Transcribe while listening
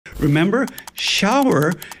remember,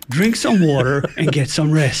 shower, drink some water, and get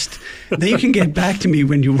some rest. Then you can get back to me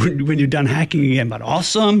when you're done hacking again. But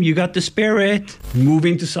awesome, you got the spirit.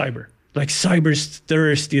 Moving to cyber. Like cyber's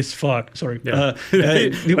thirsty as fuck. Sorry. Yeah.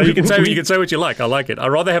 You can say what you like. I like it. I'd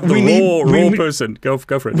rather have the raw person. Go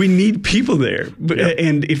for it. We need people there.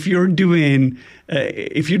 And if you're doing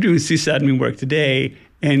sysadmin work today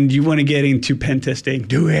and you want to get into pen testing,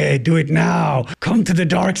 do it now. Come to the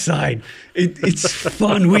dark side. It's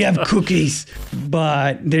fun. We have cookies,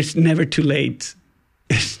 but there's never too late.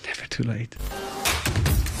 It's never too late.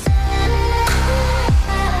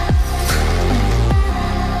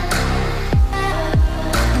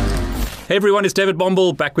 Hey everyone, it's David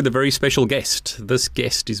Bombal back with a very special guest. This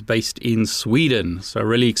guest is based in Sweden, so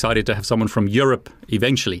really excited to have someone from Europe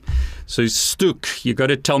eventually. So Stuk, you got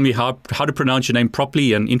to tell me how to pronounce your name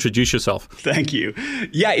properly and introduce yourself. Thank you.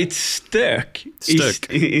 Yeah, it's Stuk. Stuk.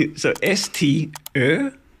 So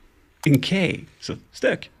S-T-Ö and K. So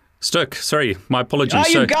Stuk. Stuk, sorry, my apologies.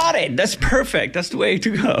 Oh, you got it. That's perfect. That's the way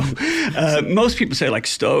to go. Most people say like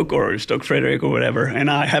Stoke or Stoke Frederick or whatever,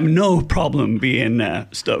 and I have no problem being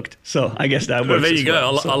stoked. So I guess that works. Well, there you go.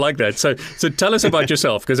 Well, I like that. So tell us about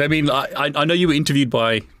yourself, because I mean, I know you were interviewed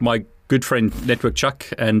by my good friend Network Chuck,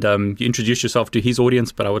 and you introduced yourself to his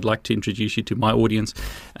audience, but I would like to introduce you to my audience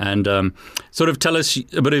and sort of tell us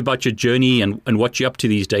a bit about your journey and what you're up to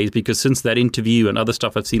these days, because since that interview and other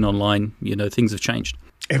stuff I've seen online, things have changed.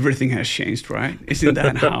 Everything has changed, right? Isn't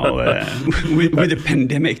that how, with the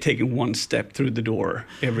pandemic taking one step through the door,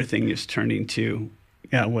 everything is turned into,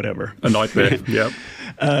 whatever. A nightmare, yeah.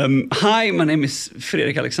 Hi, my name is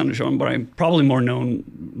Fredrik Alexandersson, but I'm probably more known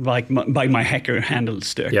by my hacker handle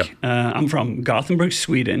Stuk. Yeah. I'm from Gothenburg,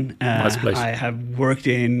 Sweden. Nice place. I have worked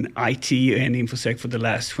in IT and InfoSec for the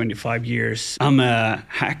last 25 years. I'm a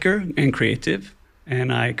hacker and creative.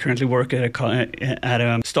 And I currently work at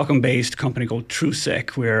a Stockholm-based company called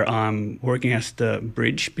TrueSec, where I'm working as the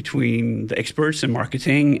bridge between the experts in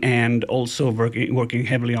marketing and also working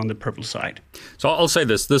heavily on the purple side. So I'll say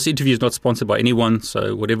this interview is not sponsored by anyone,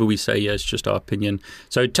 so whatever we say is just our opinion.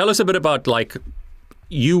 So tell us a bit about, like,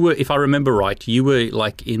 you were, if I remember right, you were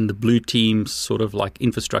like in the blue team's sort of like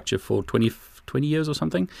infrastructure for 20 years or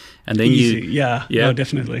something, and then no,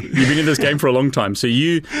 definitely. You've been in this game for a long time. So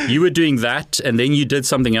you were doing that, and then you did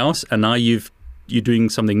something else, and now you're doing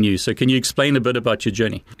something new. So can you explain a bit about your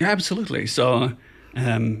journey? Yeah, absolutely. So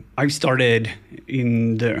I started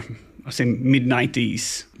in the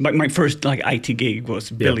mid-90s. My first IT gig was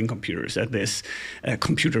building computers at this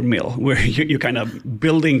computer mill, where you're kind of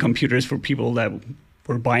building computers for people that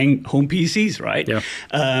were buying home PCs, right? Yeah.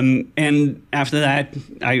 And after that,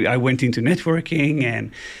 I went into networking, and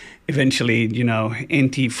eventually,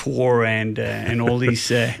 NT4 and all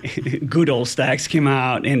these good old stacks came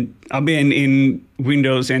out, and I've been in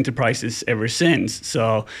Windows enterprises ever since.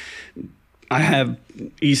 So I have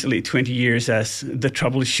easily 20 years as the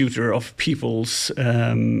troubleshooter of people's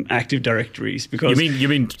Active Directories. Because you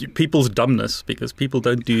mean people's dumbness, because people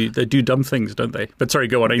they do dumb things, don't they? But sorry,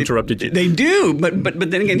 go on. I interrupted you. They do, but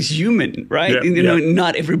then again, it's human, right? Yeah,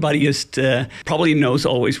 Not everybody just probably knows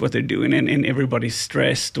always what they're doing, and everybody's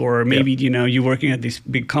stressed, or maybe you're working at this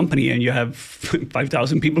big company and you have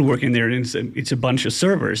 5,000 people working there, and it's a bunch of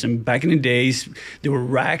servers. And back in the days, there were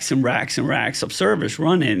racks and racks and racks of servers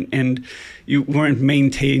running, and you weren't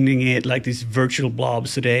maintaining it like these virtual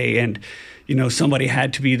blobs today. And, somebody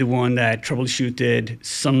had to be the one that troubleshooted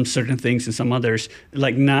some certain things and some others.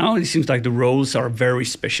 Like now, it seems like the roles are very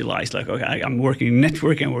specialized. Like, okay, I'm working in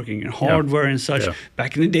network, I'm working in hardware and such. Yeah.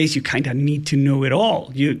 Back in the days, you kind of need to know it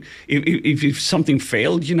all. If something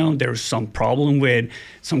failed, there's some problem with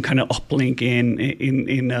some kind of uplink in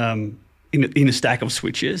a stack of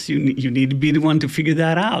switches. You need to be the one to figure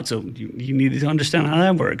that out. So you need to understand how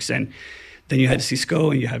that works. And then you had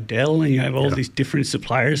Cisco, and you have Dell, and you have all these different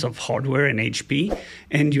suppliers of hardware and HP.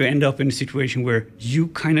 And you end up in a situation where you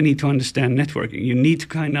kind of need to understand networking. You need to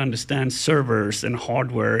kind of understand servers and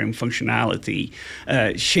hardware and functionality,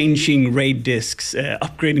 changing RAID disks,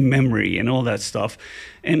 upgrading memory, and all that stuff.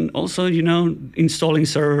 And also, installing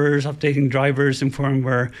servers, updating drivers and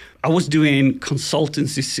firmware. I was doing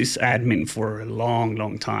consultancy sysadmin for a long,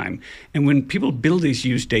 long time. And when people build these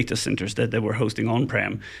huge data centers that they were hosting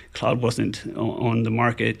on-prem, cloud wasn't on the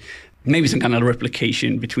market. Maybe some kind of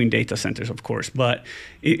replication between data centers, of course, but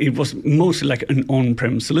it was mostly like an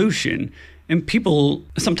on-prem solution. And people,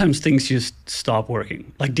 sometimes things just stop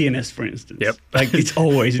working, like DNS, for instance. Yep. Like it's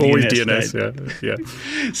always DNS. Always DNS, yeah.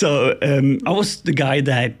 So I was the guy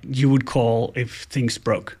that you would call if things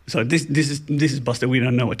broke. So this is busted, we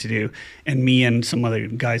don't know what to do. And me and some other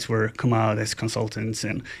guys were come out as consultants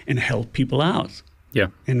and help people out. Yeah.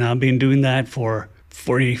 And I've been doing that for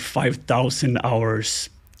 45,000 hours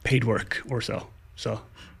paid work or so. So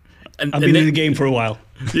I've been in the game for a while.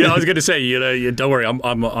 Yeah, I was going to say, don't worry,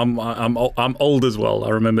 I'm old as well. I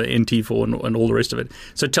remember NT4 and all the rest of it.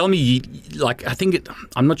 So tell me,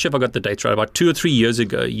 I'm not sure if I got the dates right. About 2 or 3 years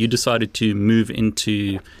ago, you decided to move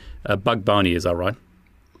into bug bounty. Is that right?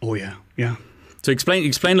 Oh yeah. So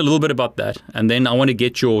explain a little bit about that, and then I want to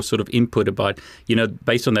get your sort of input about,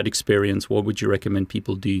 based on that experience, what would you recommend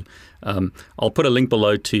people do? I'll put a link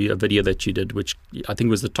below to a video that you did, which I think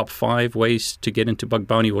was the top 5 ways to get into bug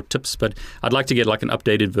bounty or tips, but I'd like to get like an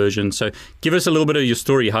updated version. So give us a little bit of your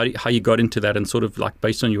story, how you got into that, and sort of like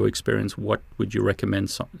based on your experience, what would you recommend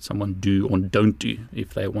someone do or don't do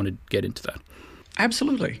if they want to get into that?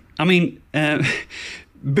 Absolutely. I mean,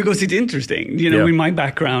 because it's interesting, in my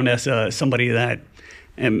background as somebody that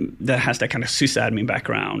has that kind of sysadmin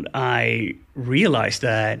background, I realized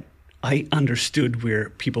that I understood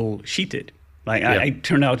where people cheated. I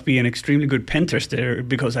turned out to be an extremely good pen tester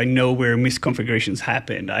because I know where misconfigurations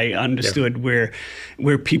happened. I understood where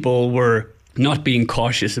people were not being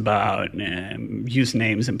cautious about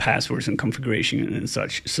usernames and passwords and configuration and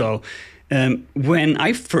such. So when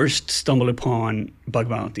I first stumbled upon bug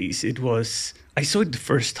bounties, I saw it the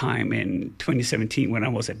first time in 2017 when I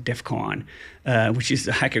was at DEF CON, which is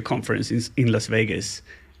a hacker conference in Las Vegas.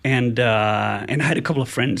 And I had a couple of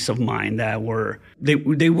friends of mine that were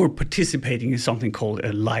participating in something called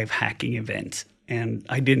a live hacking event. And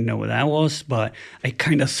I didn't know what that was, but I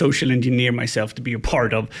kind of social engineered myself to be a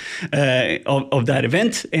part of that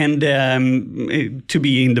event and to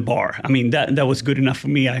be in the bar. I mean, that was good enough for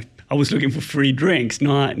me. I was looking for free drinks,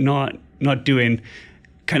 not doing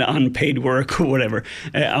kind of unpaid work or whatever.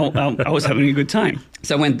 I was having a good time.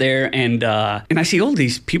 So I went there and I see all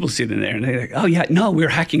these people sitting there and they're like, oh yeah, no, we're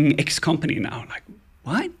hacking X company now. I'm like,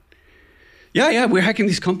 what? Yeah, we're hacking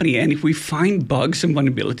this company, and if we find bugs and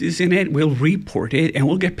vulnerabilities in it, we'll report it and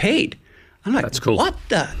we'll get paid. I'm like, that's cool. What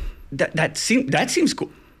the? That seems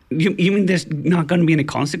cool. You mean there's not going to be any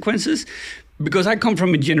consequences? Because I come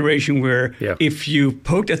from a generation where if you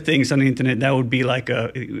poked at things on the internet, that would be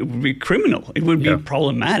it would be criminal. It would be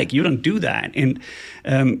problematic. You don't do that. And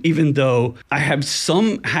even though I have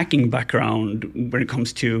some hacking background when it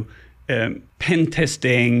comes to pen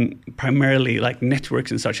testing, primarily like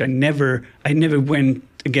networks and such, I never went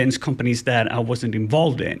against companies that I wasn't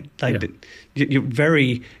involved in. You're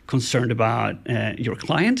very concerned about your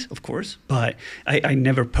client, of course, but I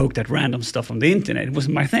never poked at random stuff on the internet. It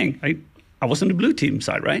wasn't my thing. I was on the blue team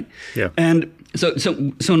side, right? Yeah. And so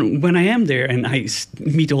when I am there and I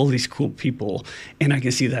meet all these cool people and I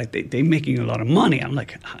can see that they're making a lot of money, I'm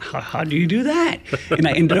like, how do you do that? And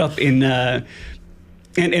I ended up in,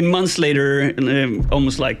 and months later,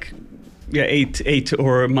 almost like 8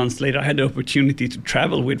 or months later, I had the opportunity to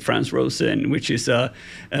travel with Frans Rosen, which is a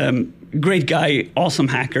great guy, awesome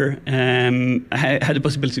hacker. I had the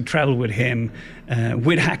possibility to travel with him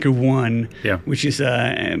with HackerOne, which is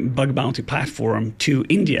a bug bounty platform, to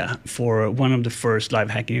India for one of the first live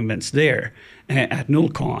hacking events there at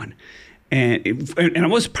Nullcon. And I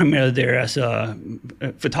was primarily there as a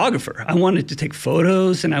photographer. I wanted to take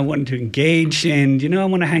photos and I wanted to engage and, I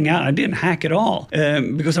want to hang out. I didn't hack at all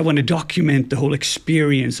because I want to document the whole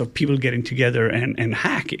experience of people getting together and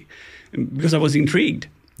hacking because I was intrigued.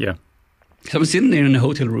 Yeah. So I was sitting there in a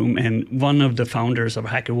hotel room and one of the founders of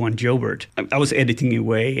HackerOne, Jobert, I was editing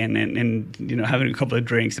away and having a couple of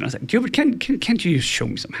drinks. And I was like, Jobert, can't you show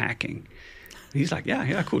me some hacking? And he's like,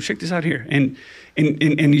 yeah, cool. Check this out here. And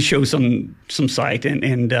he shows some site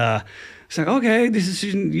and it's like, okay, this is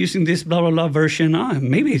using this blah, blah, blah version.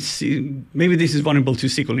 Maybe this is vulnerable to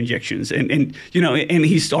SQL injections. And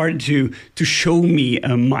he started to show me a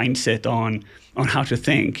mindset on how to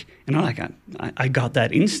think. And I got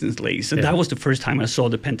that instantly. So that was the first time I saw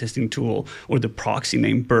the pen testing tool or the proxy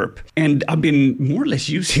named Burp. And I've been more or less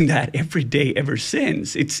using that every day ever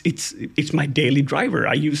since. It's my daily driver.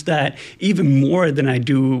 I use that even more than I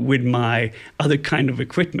do with my other kind of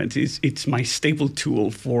equipment. It's my staple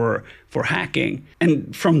tool for hacking.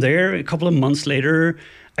 And from there, a couple of months later,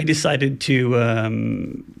 I decided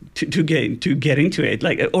to get into it.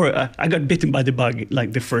 I got bitten by the bug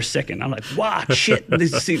like the first second. I'm like, wow, shit,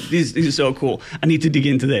 this is so cool. I need to dig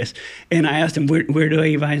into this. And I asked him, where do I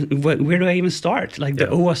even start? Like the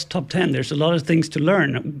OWASP top 10, there's a lot of things to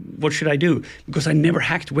learn. What should I do? Because I never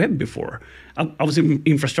hacked web before. I was an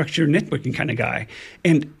infrastructure networking kind of guy.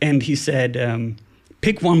 And he said,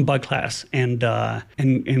 pick one bug class and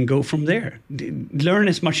go from there. Learn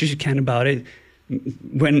as much as you can about it.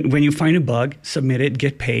 When you find a bug, submit it,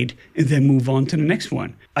 get paid, and then move on to the next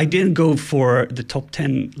one. I didn't go for the top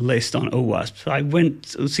 10 list on OWASP. So I went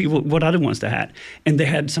to see what other ones they had. And they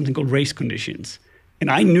had something called race conditions. And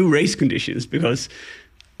I knew race conditions because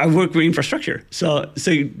I work with infrastructure. So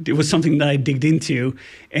it was something that I digged into,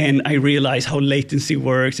 and I realized how latency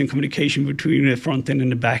works and communication between the front end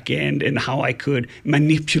and the back end, and how I could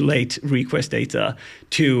manipulate request data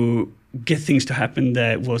to get things to happen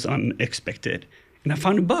that was unexpected. And I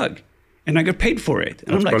found a bug, and I got paid for it.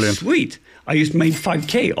 And I'm like, brilliant. Sweet. I just made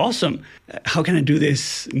 $5,000. Awesome. How can I do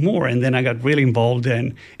this more? And then I got really involved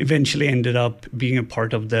and eventually ended up being a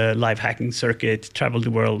part of the live hacking circuit, traveled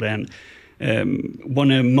the world, and won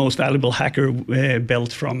a most valuable hacker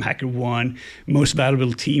belt from HackerOne, most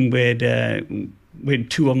valuable team with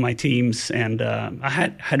two of my teams, and I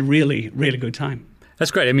had a really, really good time.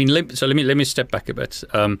 That's great. I mean, let me step back a bit.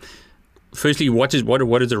 Firstly, what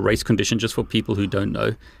is a race condition, just for people who don't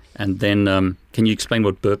know, and then can you explain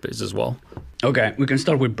what burp is as well? Okay, we can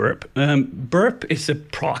start with burp. Burp is a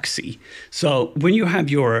proxy. So when you have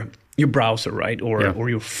your browser, right, or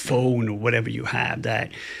your phone or whatever you have that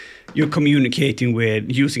you're communicating with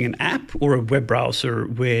using an app or a web browser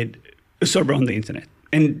with a server on the internet.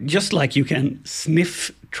 And just like you can sniff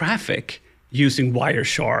traffic using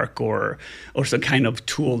Wireshark or some kind of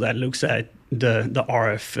tool that looks at the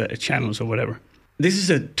RF channels or whatever. This is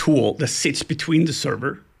a tool that sits between the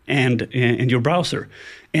server and your browser.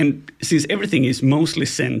 And since everything is mostly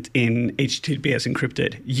sent in HTTPS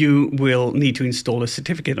encrypted, you will need to install a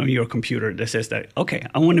certificate on your computer that says that, okay,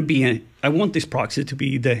 I want this proxy to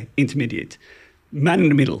be the intermediate, man in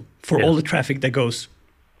the middle for all the traffic that goes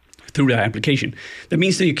through that application. That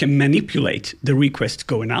means that you can manipulate the requests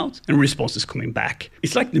going out and responses coming back.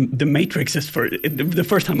 It's like the Matrix is the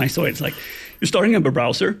first time I saw it. It's like you're starting up a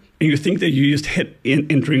browser and you think that you just hit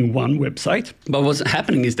entering one website. But what's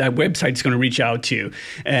happening is that website is going to reach out to you.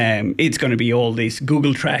 It's going to be all this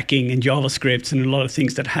Google tracking and JavaScripts and a lot of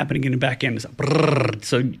things that are happening in the back end.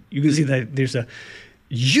 So you can see that there's a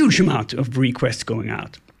huge amount of requests going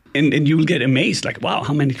out. And you will get amazed, like, wow,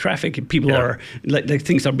 how many traffic people are, like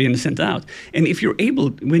things are being sent out. And if you're able,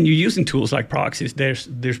 when you're using tools like proxies, there's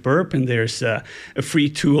Burp and there's a free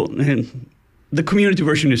tool. And the community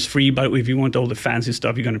version is free, but if you want all the fancy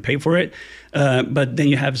stuff, you're going to pay for it. But then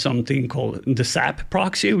you have something called the SAP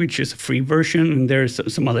proxy, which is a free version. And there's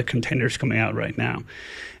some other contenders coming out right now.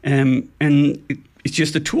 It's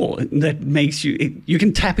just a tool that makes you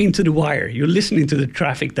can tap into the wire. You're listening to the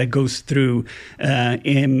traffic that goes through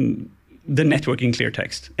in the network in clear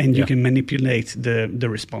text, and you can manipulate the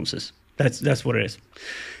responses. That's what it is.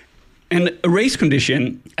 And a race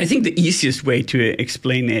condition, I think the easiest way to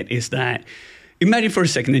explain it is that imagine for a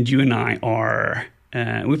second that you and I are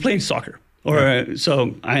we're playing soccer.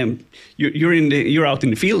 So you're out in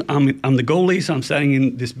the field. I'm the goalie, so I'm standing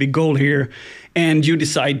in this big goal here, and you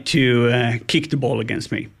decide to kick the ball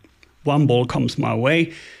against me. One ball comes my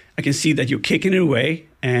way. I can see that you're kicking it away,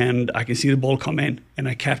 and I can see the ball come in, and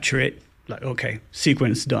I capture it. Like, okay,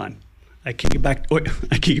 sequence done. I kick it back.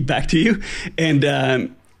 I kick it back to you,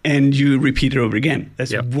 and you repeat it over again.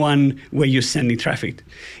 That's one way you're sending traffic.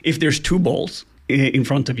 If there's two balls in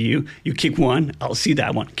front of you, you kick one, I'll see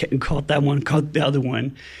that one, caught that one, caught the other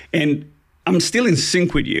one, and I'm still in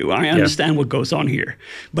sync with you. I understand what goes on here.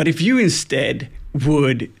 But if you instead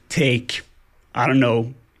would take,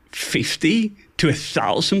 50 to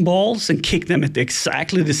 1,000 balls and kick them at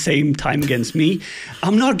exactly the same time against me,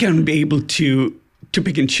 I'm not going to be able to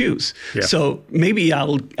pick and choose. Yeah. So maybe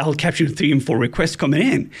I'll capture 3 and 4 requests coming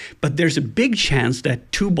in, but there's a big chance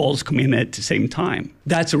that 2 balls come in at the same time.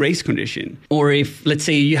 That's a race condition. Or if, let's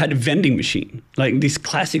say, you had a vending machine, like these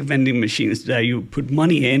classic vending machines that you put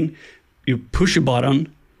money in, you push a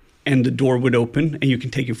button, and the door would open, and you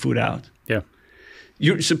can take your food out. Yeah.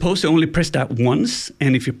 You're supposed to only press that once,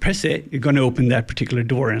 and if you press it, you're going to open that particular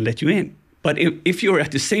door and let you in. But if you're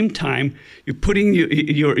at the same time, you're putting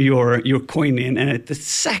your coin in, and at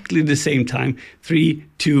exactly the same time, 3,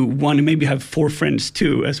 2, 1, and maybe have 4 friends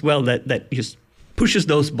too as well that just pushes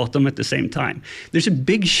those bottom at the same time. There's a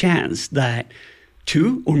big chance that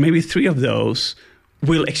 2 or maybe 3 of those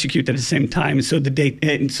will execute at the same time. So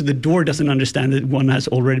the door doesn't understand that one has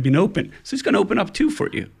already been opened. So it's going to open up 2 for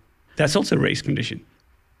you. That's also a race condition.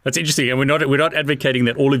 That's interesting, and we're not advocating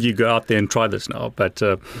that all of you go out there and try this now, but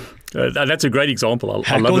that's a great example.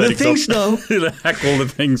 I love that example. Hack all the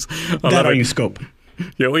things that are in scope.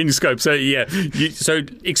 Yeah, in scope. So so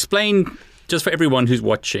explain just for everyone who's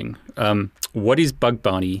watching, what is Bug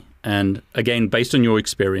Bounty, and again, based on your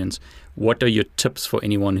experience, What are your tips for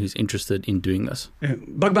anyone who's interested in doing this?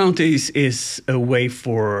 Bug bounties is a way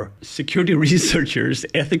for security researchers,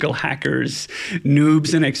 ethical hackers,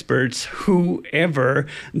 noobs and experts, whoever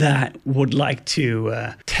that would like to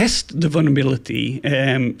test the vulnerability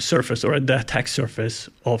surface or the attack surface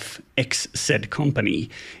of XZ company.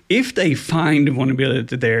 If they find a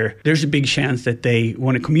vulnerability there, there's a big chance that they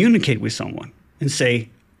want to communicate with someone and say,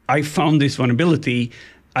 I found this vulnerability.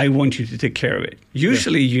 I want you to take care of it.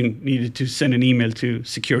 Usually you needed to send an email to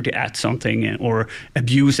security at something or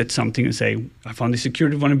abuse at something and say, I found this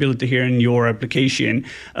security vulnerability here in your application.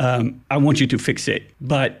 I want you to fix it.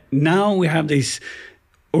 But now we have these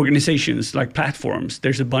organizations like platforms.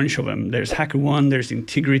 There's a bunch of them. There's HackerOne, there's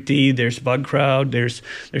Integrity, there's BugCrowd, there's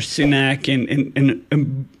Synack, and a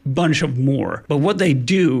bunch of more. But what they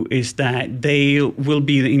do is that they will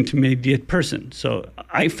be the intermediate person. So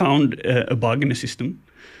I found a bug in a system.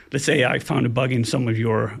 Let's say I found a bug in some of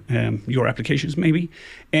your applications maybe,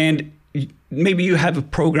 and maybe you have a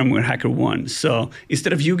program with HackerOne. So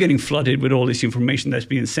instead of you getting flooded with all this information that's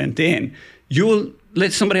being sent in, you will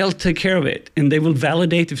let somebody else take care of it, and they will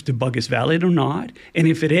validate if the bug is valid or not. And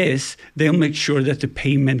if it is, they'll make sure that the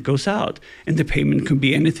payment goes out. And the payment could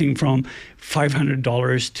be anything from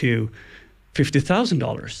 $500 to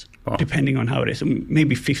 $50,000. Wow. Depending on how it is,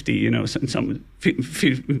 maybe 50, some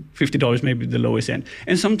 $50 maybe the lowest end.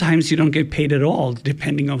 And sometimes you don't get paid at all,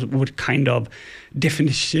 depending on what kind of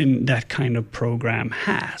definition that kind of program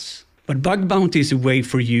has. But bug bounty is a way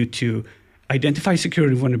for you to identify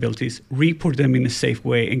security vulnerabilities, report them in a safe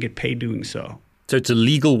way, and get paid doing so. So it's a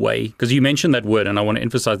legal way, because you mentioned that word, and I want to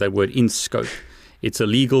emphasize that word, in scope. It's a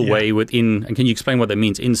legal way within, and can you explain what that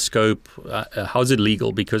means? In scope, how is it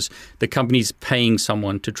legal? Because the company's paying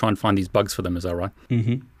someone to try and find these bugs for them, is that right?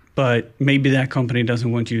 Mm-hmm. But maybe that company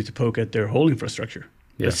doesn't want you to poke at their whole infrastructure.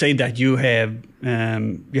 Yeah. Let's say that you have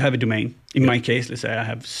a domain. In my case, let's say I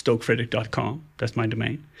have stokefredrik.com. That's my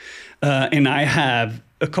domain. And I have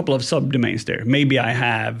a couple of subdomains there. Maybe I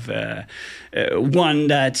have one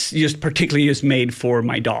that's just particularly just made for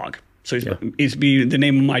my dog. So it's be the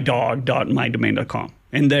name of my dog.mydomain.com.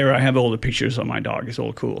 And there I have all the pictures of my dog. It's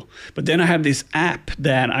all cool. But then I have this app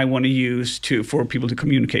that I want to use for people to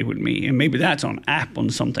communicate with me. And maybe that's on app on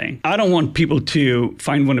something. I don't want people to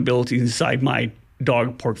find vulnerabilities inside my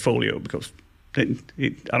dog portfolio because I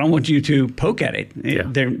don't want you to poke at it.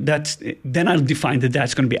 Then I'll define that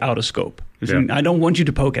that's going to be out of scope. I don't want you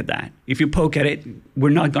to poke at that. If you poke at it, we're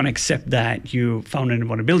not going to accept that you found any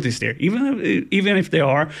vulnerabilities there. Even if they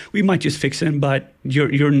are, we might just fix them, but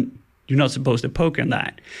you're not supposed to poke on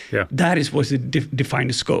that. Yeah. That is what's define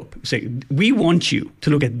the scope. Say, we want you to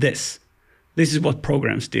look at this. This is what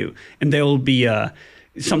programs do. And there will be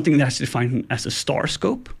something that's defined as a star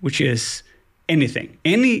scope, which is anything,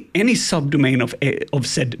 any subdomain of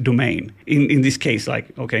said domain. In this case,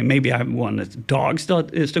 like, okay, maybe I have one that's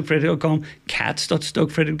dogs.stokefredrik.com,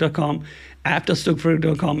 cats.stokefredrik.com,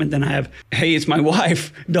 app.stokefredrik.com, and then I have, hey, it's my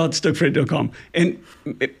wife.stokefredrik.com. And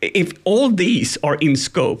if all these are in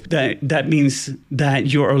scope, that means that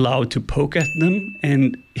you're allowed to poke at them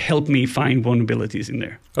and help me find vulnerabilities in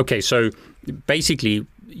there. Okay, so basically,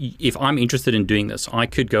 if I'm interested in doing this, I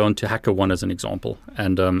could go onto HackerOne as an example,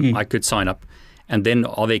 and I could sign up. And then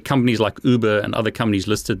are there companies like Uber and other companies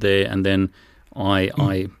listed there? And then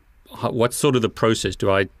what's sort of the process?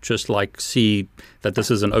 Do I just see that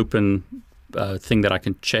this is an open thing that I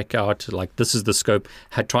can check out? Like, this is the scope,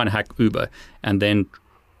 try and hack Uber, and then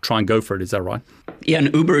try and go for it. Is that right? Yeah,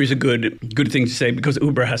 and Uber is a good thing to say because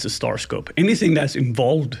Uber has a star scope. Anything that's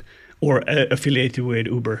involved or affiliated with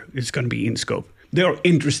Uber is going to be in scope. They are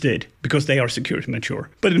interested because they are security mature.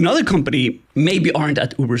 But another company maybe aren't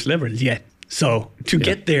at Uber's level yet. So to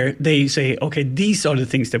get there, they say, okay, these are the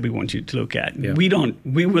things that we want you to look at. Yeah.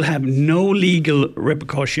 We will have no legal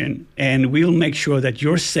repercussion, and we'll make sure that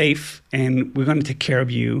you're safe, and we're going to take care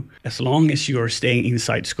of you as long as you're staying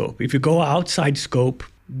inside scope. If you go outside scope,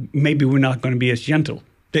 maybe we're not going to be as gentle.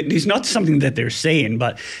 It's not something that they're saying,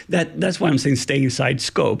 but that's why I'm saying stay inside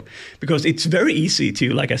scope, because it's very easy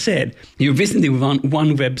to, like I said, you're visiting one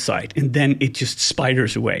website and then it just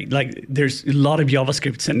spiders away. Like there's a lot of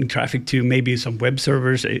JavaScript sending traffic to maybe some web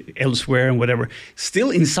servers elsewhere and whatever,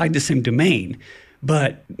 still inside the same domain,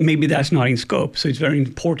 but maybe that's not in scope. So it's very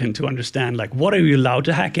important to understand, like, what are you allowed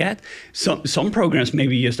to hack at? Some programs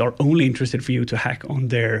maybe just are only interested for you to hack on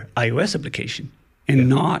their iOS application. And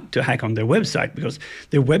not to hack on their website, because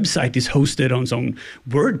their website is hosted on some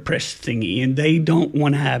WordPress thingy, and they don't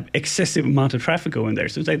want to have excessive amount of traffic going there.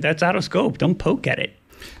 So it's like, that's out of scope. Don't poke at it.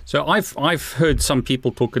 So I've heard some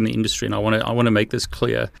people talk in the industry, and I want to make this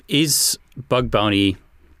clear: is bug bounty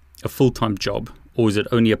a full-time job, or is it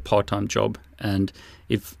only a part-time job? And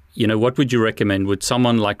if, what would you recommend? Would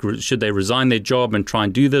someone should they resign their job and try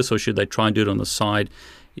and do this, or should they try and do it on the side?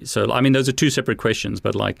 So, those are two separate questions,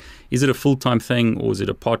 but is it a full-time thing or is it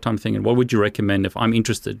a part-time thing? And what would you recommend if I'm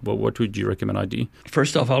interested? What would you recommend I do?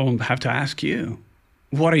 First off, I'll have to ask you,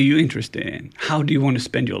 what are you interested in? How do you want to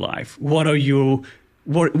spend your life? What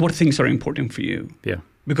things are important for you? Yeah.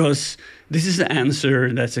 Because this is the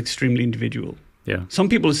answer that's extremely individual. Yeah. Some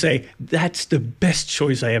people say, that's the best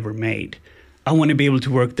choice I ever made. I want to be able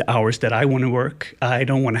to work the hours that I want to work. I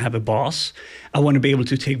don't want to have a boss. I want to be able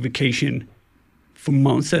to take vacation for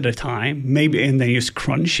months at a time, maybe, and then just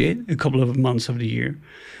crunch it a couple of months of the year.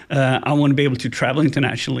 I want to be able to travel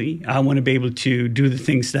internationally. I want to be able to do the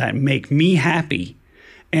things that make me happy.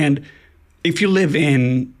 And if you live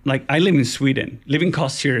I live in Sweden, living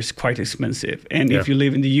costs here is quite expensive. And if you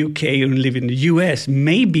live in the UK or live in the US,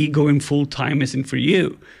 maybe going full-time isn't for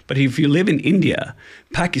you. But if you live in India,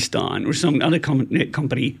 Pakistan, or some other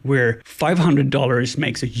company where $500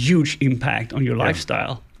 makes a huge impact on your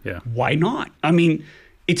lifestyle, why not?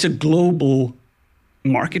 It's a global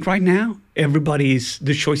market right now.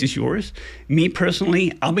 The choice is yours. Me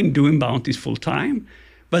personally, I've been doing bounties full-time,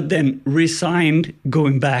 but then resigned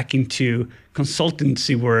going back into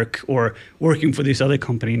consultancy work or working for this other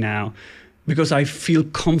company now because I feel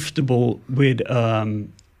comfortable with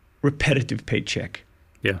repetitive paycheck.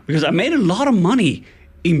 Yeah. Because I made a lot of money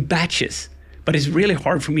in batches, but it's really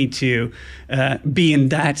hard for me to be in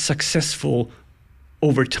that successful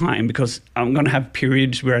over time because I'm going to have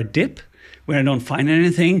periods where I dip, where I don't find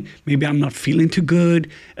anything. Maybe I'm not feeling too good.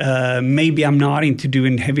 Maybe I'm not into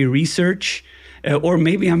doing heavy research. Or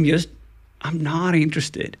maybe I'm not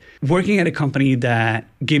interested. Working at a company that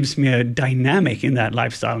gives me a dynamic in that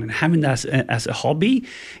lifestyle and having that as a hobby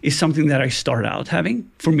is something that I started out having.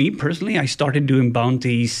 For me personally, I started doing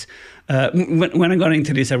bounties. When I got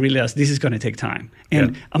into this, I realized this is going to take time.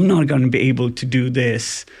 And I'm not going to be able to do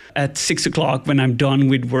this at 6 o'clock when I'm done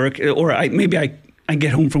with work. Or maybe I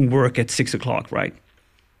get home from work at 6 o'clock, right?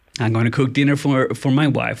 I'm going to cook dinner for my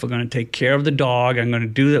wife. We're going to take care of the dog. I'm going to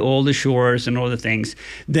do all the chores and all the things.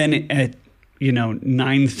 Then at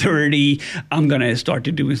 9:30, I'm going to start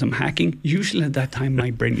to doing some hacking. Usually at that time,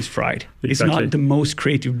 my brain is fried. Exactly. It's not the most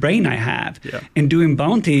creative brain I have. Yeah. And doing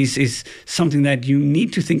bounties is something that you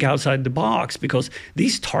need to think outside the box because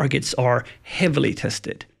these targets are heavily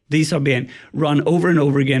tested. These are being run over and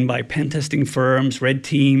over again by pen testing firms, red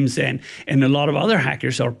teams, and a lot of other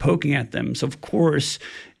hackers are poking at them. So, of course,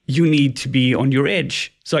 you need to be on your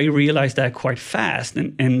edge. So I realized that quite fast.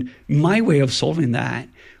 And my way of solving that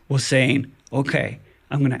was saying, okay,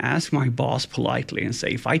 I'm going to ask my boss politely and say,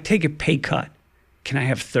 if I take a pay cut, can I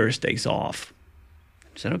have Thursdays off?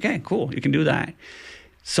 I said, okay, cool, you can do that.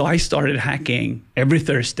 So I started hacking every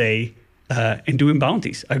Thursday and doing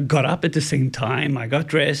bounties. I got up at the same time. I got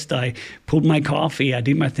dressed. I pulled my coffee. I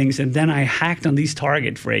did my things. And then I hacked on these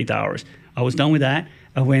targets for 8 hours. I was done with that.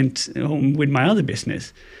 I went home with my other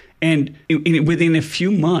business. And within a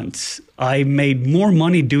few months, I made more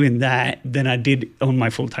money doing that than I did on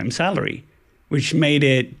my full-time salary, which made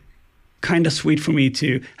it kind of sweet for me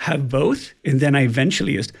to have both. And then I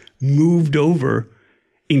eventually just moved over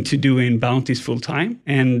into doing bounties full-time.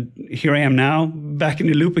 And here I am now, back in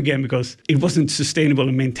the loop again, because it wasn't sustainable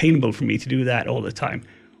and maintainable for me to do that all the time.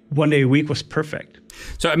 1 day a week was perfect.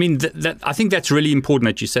 So, I think that's really important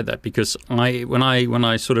that you said that because when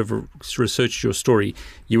I sort of researched your story,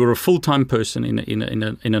 you were a full-time person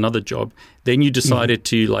in another job. Then you decided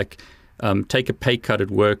to take a pay cut at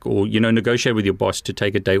work or, negotiate with your boss to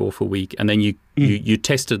take a day off a week. And then you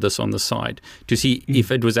tested this on the side to see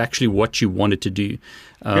if it was actually what you wanted to do.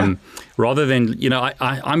 Rather than,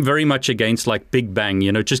 I'm very much against big bang,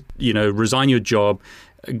 resign your job,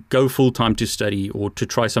 go full-time to study or to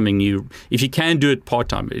try something new. If you can do it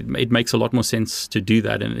part-time, it makes a lot more sense to do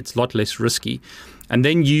that and it's a lot less risky. And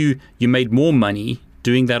then you made more money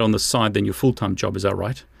doing that on the side than your full-time job, is that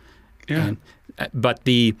right? Yeah.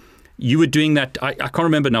 You were doing that, I can't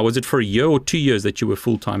remember now, was it for a year or 2 years that you were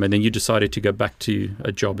full-time and then you decided to go back to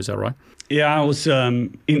a job, is that right? Yeah, I was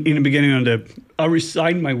in the beginning I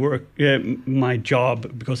resigned my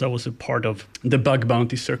job because I was a part of the bug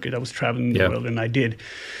bounty circuit. I was traveling the world and I did,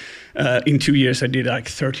 in 2 years, I did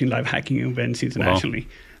 13 live hacking events internationally.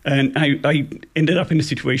 Wow. And I ended up in a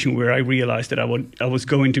situation where I realized that I was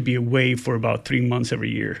going to be away for about 3 months every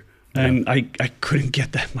year. And I couldn't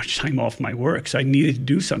get that much time off my work. So I needed to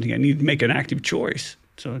do something. I needed to make an active choice.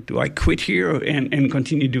 So do I quit here and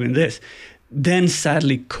continue doing this? Then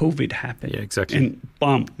sadly, COVID happened. Yeah, exactly. And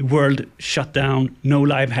boom, the world shut down, no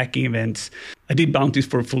live hacking events. I did bounties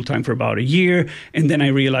for full time for about a year, and then I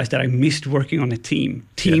realized that I missed working on a team,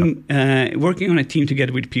 working on a team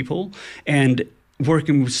together with people, and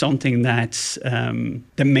working with something that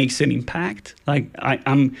makes an impact. Like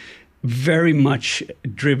I'm very much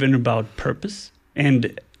driven about purpose,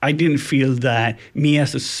 and I didn't feel that me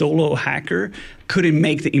as a solo hacker couldn't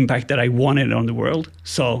make the impact that I wanted on the world.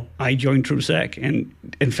 So I joined TrueSec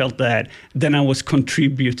and felt that then I was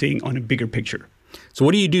contributing on a bigger picture. So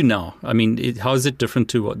what do you do now? I mean, how is it different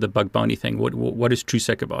to the bug bounty thing? What is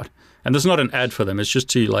TrueSec about? And there's not an ad for them. It's just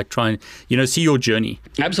to like try and see your journey.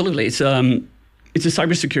 Absolutely, it's a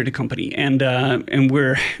cybersecurity company, and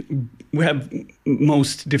we have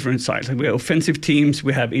most different sides. Like we have offensive teams,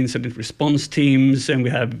 we have incident response teams, and we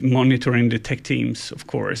have monitoring detect teams, of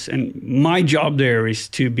course. And my job there is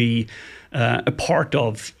to be a part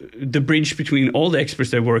of the bridge between all the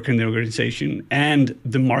experts that work in the organization and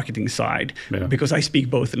the marketing side, because I speak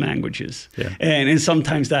both languages. Yeah. And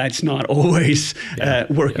sometimes that's not always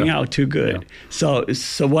working out too good. Yeah.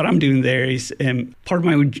 So what I'm doing there is part of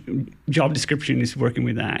my job description is working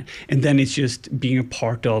with that. And then it's just being a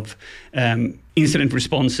part of incident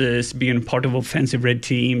responses, being a part of offensive red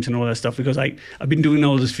teams and all that stuff, because I've been doing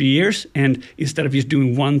all this for years, and instead of just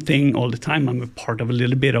doing one thing all the time, I'm a part of a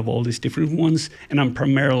little bit of all these different ones, and I'm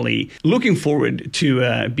primarily looking forward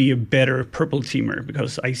to be a better purple teamer,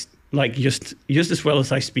 because I like just as well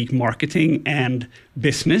as I speak marketing and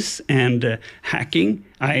business and hacking,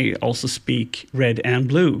 I also speak red and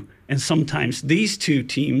blue. And sometimes these two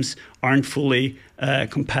teams aren't fully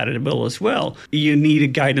compatible as well. You need a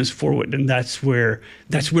guidance forward, and that's where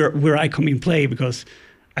I come in play, because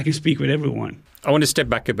I can speak with everyone. I want to step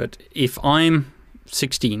back a bit. If I'm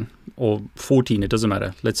 16 or 14, it doesn't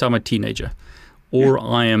matter. Let's say I'm a teenager, or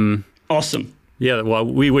I am awesome. Yeah, well,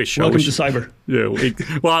 we wish. Welcome to cyber. Yeah,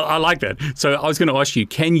 well, I like that. So I was going to ask you: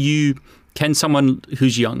 can someone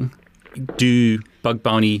who's young do bug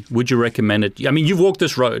bounty? Would you recommend it? I mean, you've walked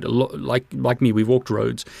this road, like me. We've walked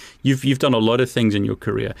roads. You've done a lot of things in your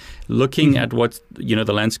career. Looking at what's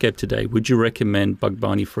the landscape today, would you recommend bug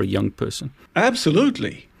bounty for a young person?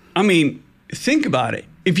 Absolutely. I mean, think about it.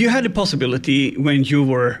 If you had the possibility when you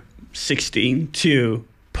were 16 to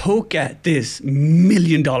poke at these $1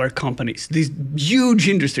 million companies, these huge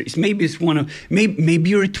industries. Maybe it's maybe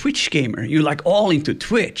you're a Twitch gamer. You're like all into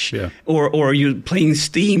Twitch, or you're playing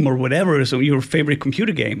Steam or whatever, so your favorite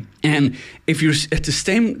computer game. And if you're at the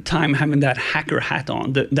same time having that hacker hat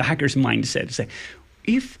on, the hacker's mindset, to say,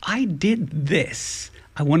 if I did this,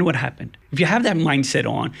 I wonder what happened. If you have that mindset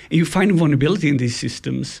on and you find a vulnerability in these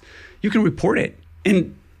systems, you can report it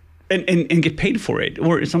and get paid for it.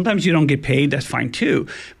 Or sometimes you don't get paid, that's fine too.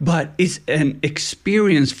 But it's an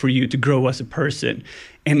experience for you to grow as a person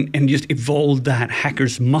and just evolve that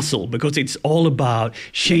hacker's muscle, because it's all about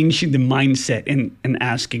changing the mindset and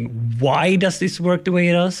asking, why does this work the way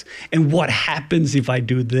it does? And what happens if I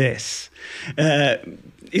do this?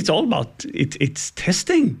 It's all about it's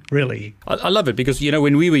testing, really. I love it, because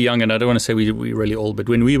when we were young, and I don't want to say we're really old, but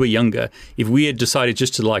when we were younger, if we had decided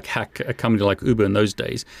just to like hack a company like Uber in those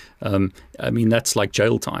days, I mean, that's like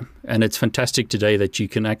jail time. And it's fantastic today that you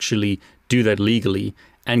can actually do that legally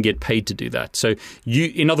and get paid to do that. So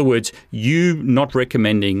in other words, you not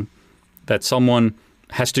recommending that someone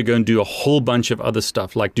has to go and do a whole bunch of other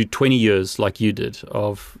stuff, like do 20 years like you did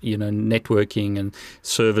of networking and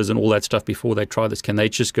servers and all that stuff before they try this. Can they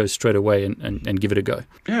just go straight away and give it a go?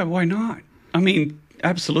 Yeah, why not? I mean,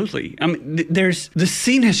 absolutely. I mean, the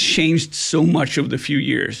scene has changed so much over the few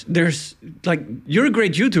years. There's you're a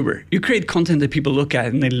great YouTuber. You create content that people look at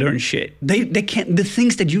and they learn shit. They can't, the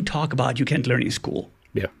things that you talk about, you can't learn in school.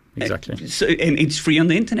 Yeah. Exactly. And it's free on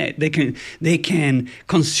the internet. They can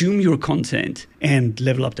consume your content and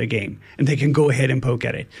level up their game, and they can go ahead and poke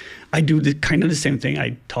at it. I do kind of the same thing.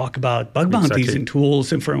 I talk about bug bounties and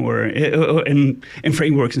tools and firmware and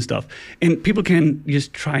frameworks and stuff, and people can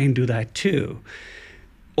just try and do that too.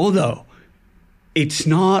 Although it's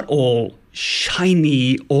not all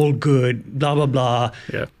shiny, all good, blah, blah, blah.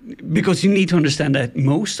 Yeah. Because you need to understand that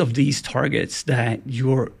most of these targets that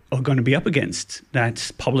you're going to be up against,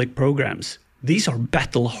 that's public programs, these are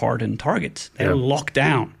battle-hardened targets. They're locked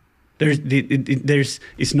down.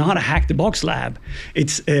 It's not a hack-the-box lab.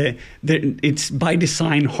 It's by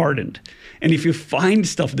design hardened. And if you find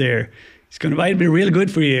stuff there, it's going to either be really good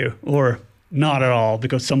for you or not at all,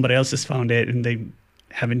 because somebody else has found it and they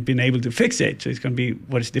haven't been able to fix it. So it's going to be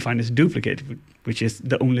what is defined as a duplicate, which is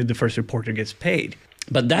only the first reporter gets paid.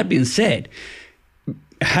 But that being said,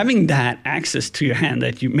 having that access to your hand,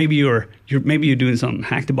 that maybe you're doing some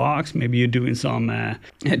hack the box, maybe you're doing some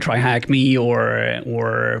try hack me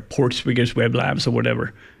or Portswigger's Web Labs or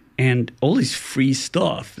whatever. and all this free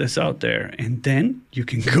stuff that's out there. And then you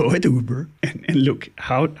can go at Uber and look,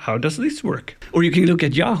 how does this work? Or you can look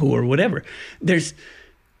at Yahoo or whatever. There's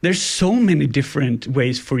so many different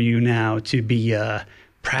ways for you now to be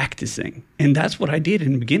practicing. And that's what I did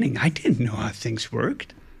in the beginning. I didn't know how things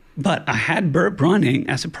worked. But I had Burp running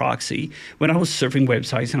as a proxy when I was surfing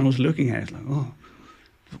websites, and I was looking at it like, oh,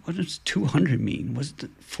 what does 200 mean? Was it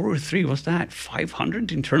 403? What's that?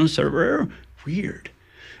 500 internal server error? Weird.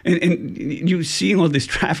 And you seeing all this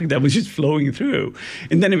traffic that was just flowing through.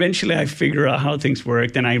 And then eventually I figured out how things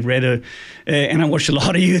worked, and I read and I watched a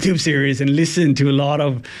lot of YouTube series and listened to a lot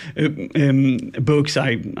of books.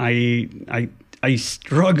 I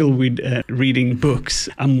struggle with reading books.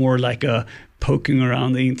 I'm more like a poking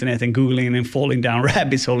around the internet and Googling and falling down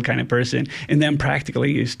rabbit hole kind of person, and then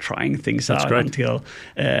practically just trying things out until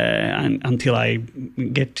I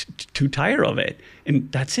get too tired of it.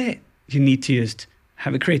 And that's it. You need to just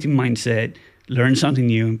have a creative mindset, learn something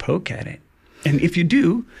new, and poke at it. And if you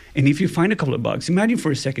do, and if you find a couple of bugs, imagine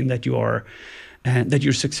for a second that you're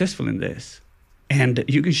successful in this, and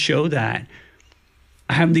you can show that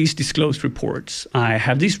I have these disclosed reports. I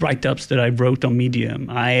have these write-ups that I wrote on Medium.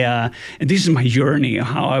 And this is my journey,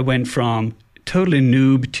 how I went from totally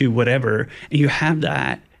noob to whatever. And you have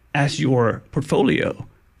that as your portfolio.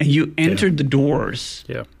 And you entered the doors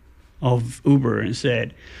of Uber and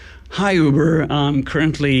said, hi, Uber, I'm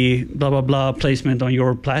currently blah, blah, blah placement on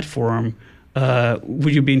your platform.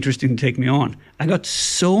 Would you be interested in taking me on? I got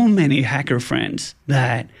so many hacker friends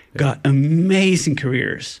that got amazing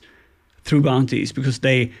careers through Bounties because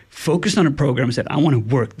they focused on a program and said, I want to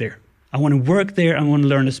work there. I want to work there. I want to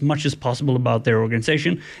learn as much as possible about their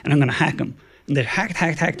organization, and I'm going to hack them. And they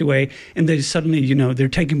hacked away, and they suddenly, they're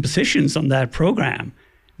taking positions on that program,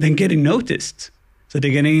 then getting noticed. So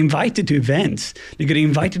they're getting invited to events. They're getting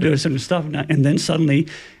invited to certain stuff, and then suddenly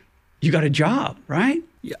you got a job, right?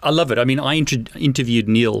 Yeah, I love it. I mean, I interviewed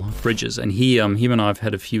Neil Bridges, and him and I have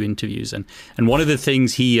had a few interviews, and one of the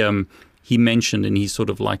things he mentioned, and he's sort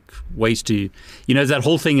of like ways to, that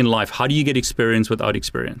whole thing in life. How do you get experience without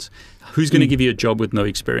experience? Who's going to give you a job with no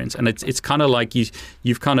experience? And it's kind of like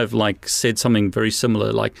you've kind of like said something very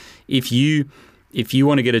similar. Like if you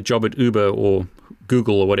want to get a job at Uber or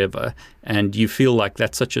Google or whatever, and you feel like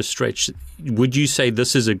that's such a stretch, would you say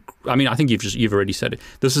this is I think you've already said it.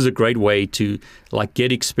 This is a great way to like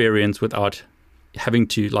get experience without having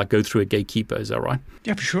to like go through a gatekeeper. Is that right?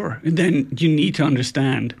 Yeah, for sure. And then you need to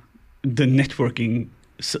understand the networking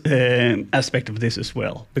aspect of this as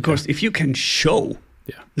well. Because if you can show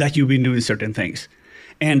that you've been doing certain things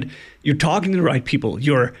and you're talking to the right people,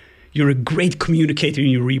 you're a great communicator in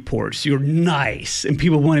your reports, you're nice, and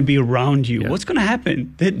people want to be around you, what's going to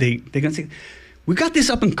happen? They're going to say, we got this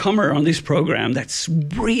up-and-comer on this program that's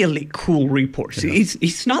really cool reports. Yeah.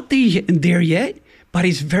 It's not there yet, but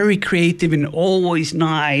he's very creative and always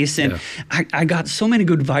nice. And I got so many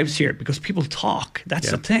good vibes here because people talk. That's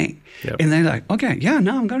the thing. Yep. And they're like, okay,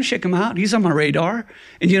 now I'm going to check him out. He's on my radar.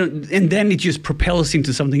 And and then it just propels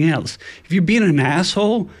into something else. If you're being an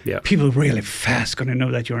asshole, people really fast going to know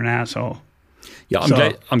that you're an asshole.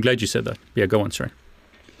 Yeah, I'm glad you said that. Yeah, go on, sorry.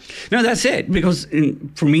 No, that's it. Because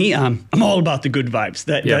for me, I'm all about the good vibes.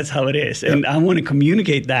 That's how it is. And I want to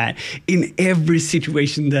communicate that in every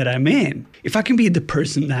situation that I'm in. If I can be the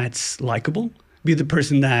person that's likable, be the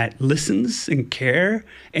person that listens and care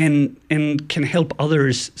and can help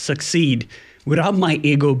others succeed without my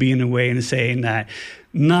ego being in the way and saying that,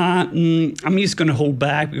 I'm just going to hold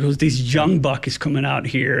back because this young buck is coming out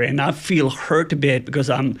here and I feel hurt a bit because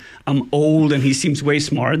I'm old and he seems way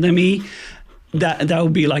smarter than me. That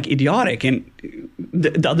would be like idiotic, and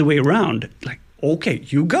the other way around. Like, okay,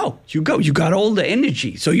 you go. You got all the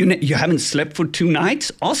energy. So you haven't slept for 2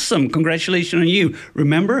 nights? Awesome. Congratulations on you.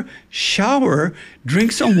 Remember, shower,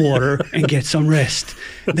 drink some water, and get some rest.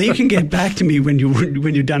 Then you can get back to me when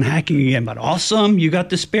you're done hacking again. But awesome, you got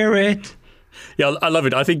the spirit. Yeah, I love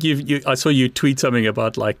it. I think I saw you tweet something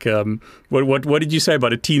about like, what did you say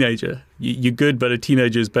about a teenager? You're good, but a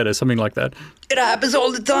teenager is better, something like that. It happens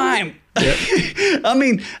all the time. Yeah. I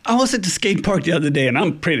mean, I was at the skate park the other day, and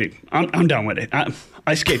I'm done with it.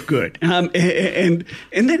 I skate good. And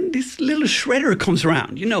then this little shredder comes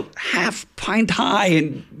around, half pint high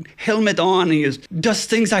and helmet on, and he just does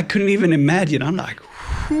things I couldn't even imagine. I'm like,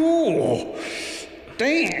 whoa.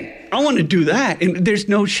 Dang, I want to do that. And there's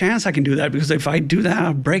no chance I can do that because if I do that,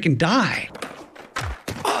 I'll break and die.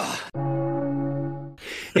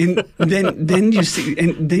 And then you see,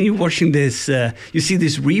 and then you're watching this, you see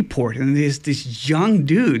this report, and there's this young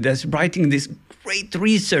dude that's writing this great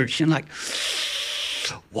research, and like,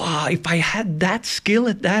 wow, if I had that skill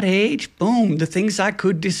at that age, boom, the things I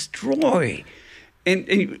could destroy.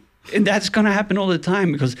 And that's going to happen all the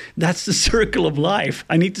time because that's the circle of life.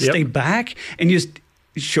 I need to stay back and just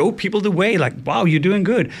show people the way. Like, wow, you're doing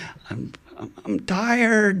good. I'm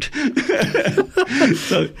tired.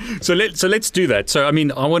 So let's do that. So I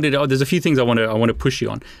mean, there's a few things I want to push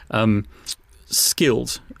you on.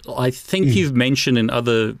 Skills. I think you've mentioned in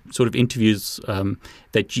other sort of interviews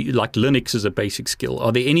that you, like Linux is a basic skill.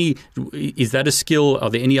 Is that a skill? Are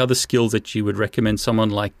there any other skills that you would recommend someone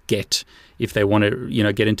like get if they want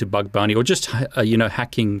to, get into bug bounty or just,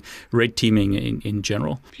 hacking, red teaming in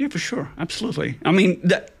general? Yeah, for sure. Absolutely. I mean,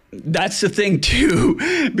 that's the thing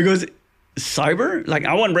too, because cyber, like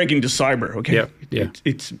I want to break into cyber, okay? Yeah.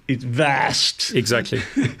 It's vast. Exactly.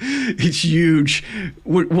 It's huge.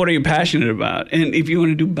 What are you passionate about? And if you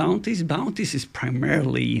want to do bounties is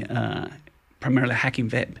primarily hacking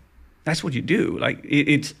web. That's what you do. Like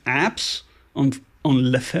it's apps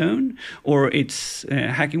on the phone, or it's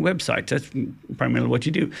hacking websites. That's primarily what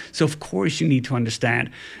you do. So of course you need to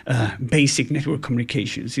understand basic network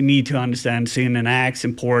communications. You need to understand CNNX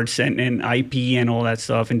and ports and IP and all that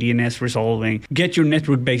stuff and DNS resolving. Get your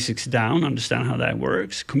network basics down, understand how that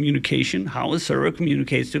works. Communication, how a server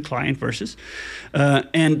communicates to client versus.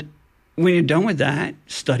 And when you're done with that,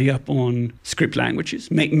 study up on script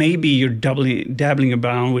languages. Maybe you're dabbling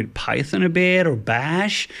around with Python a bit or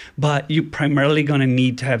Bash, but you're primarily going to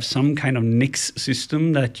need to have some kind of Nix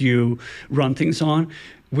system that you run things on.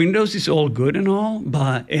 Windows is all good and all,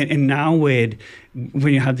 but and now when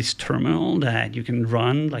you have this terminal that you can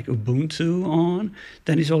run like Ubuntu on,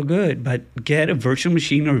 then it's all good. But get a virtual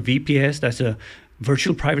machine or VPS, that's a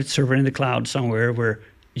virtual private server in the cloud somewhere where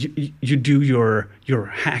you do your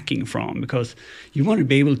hacking from, because you want to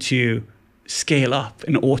be able to scale up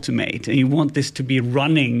and automate, and you want this to be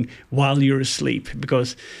running while you're asleep,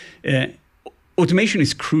 because automation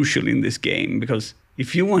is crucial in this game. Because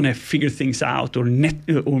if you want to figure things out or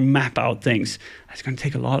map out things, it's going to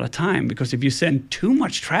take a lot of time, because if you send too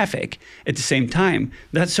much traffic at the same time,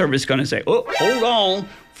 that server is going to say, oh, hold on,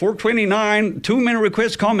 429, too many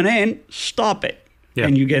requests coming in, stop it. Yeah.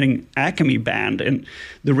 And you're getting Acme banned, and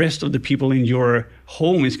the rest of the people in your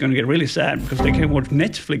home is going to get really sad because they can't watch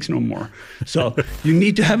Netflix no more. So you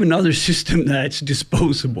need to have another system that's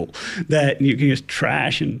disposable, that you can just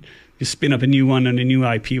trash and you spin up a new one on a new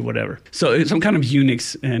IP or whatever. So it's some kind of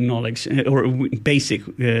Unix knowledge or basic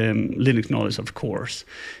Linux knowledge, of course.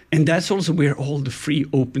 And that's also where all the free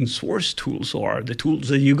open source tools are, the tools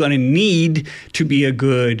that you're going to need to be a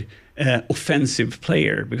good offensive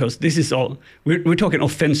player, because this is all we're talking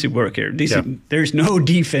offensive work here. There's no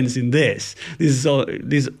defense in this. This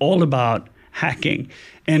is all about hacking.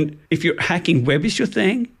 And if you're hacking web is your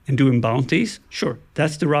thing and doing bounties, sure,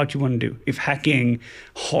 that's the route you want to do. If hacking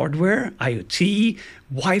hardware, IoT,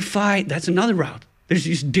 Wi-Fi, that's another route. There's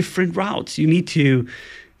just different routes. You need to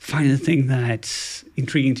find the thing that's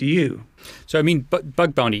intriguing to you. So I mean,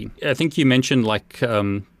 bug bounty. I think you mentioned like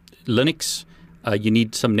Linux. You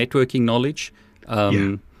need some networking knowledge.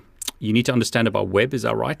 You need to understand about web. Is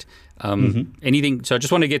that right? Anything? So I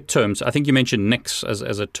just want to get terms. I think you mentioned Nix as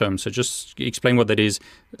a term. So just explain what that is.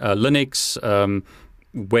 Linux,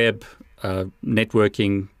 web,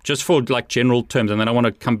 networking, just for like general terms. And then I want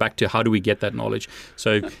to come back to how do we get that knowledge.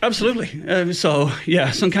 So absolutely. Some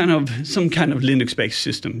kind of Linux-based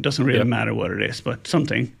system. Doesn't really matter what it is, but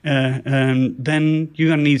something. Then you're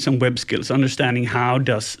gonna need some web skills, understanding how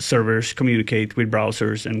does servers communicate with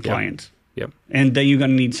browsers and clients. Yep. And then you're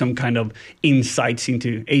going to need some kind of insights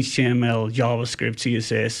into HTML, JavaScript,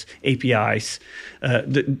 CSS, APIs,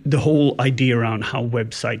 the whole idea around how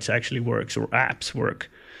websites actually works or apps work.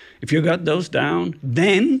 If you got those down,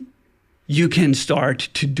 then you can start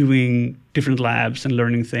to doing different labs and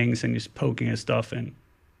learning things and just poking at stuff and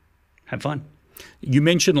have fun. You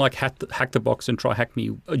mentioned like hack the box and try hack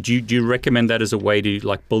me. Do you recommend that as a way to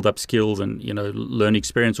like build up skills and learn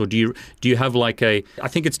experience, or do you have like I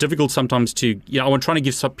think it's difficult sometimes to I'm trying to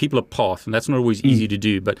give some people a path, and that's not always easy to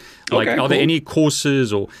do. But like, are there any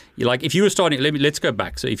courses or like if you were starting? Let's go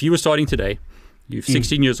back. So if you were starting today, you're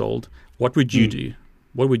 16 years old. What would you do?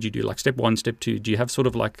 What would you do? Like step 1, step 2. Do you have sort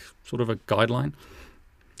of a guideline?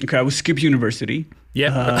 Okay, I would skip university.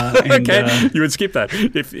 Yeah. Okay, you would skip that.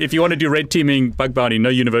 If you want to do red teaming, bug bounty, no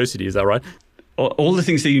university, is that right? All the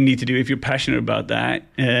things that you need to do if you're passionate about that.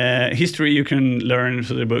 History you can learn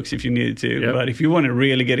through the books if you needed to. But if you want to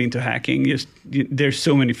really get into hacking, there's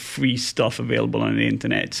so many free stuff available on the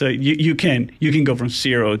internet. So you can go from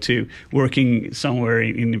zero to working somewhere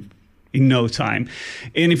in in no time.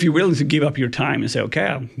 And if you're willing to give up your time and say, okay,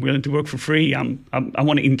 I'm willing to work for free. I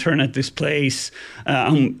want to intern at this place.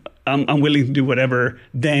 I'm willing to do whatever.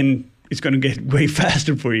 Then it's going to get way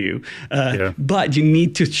faster for you. But you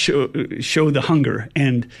need to show the hunger.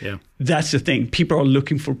 And that's the thing. People are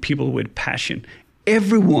looking for people with passion.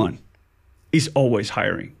 Everyone is always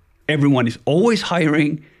hiring. Everyone is always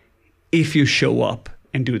hiring if you show up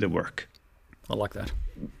and do the work. I like that.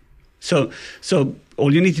 So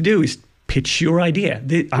all you need to do is pitch your idea.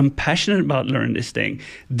 I'm passionate about learning this thing.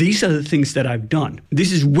 These are the things that I've done.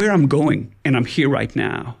 This is where I'm going, and I'm here right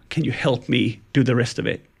now. Can you help me do the rest of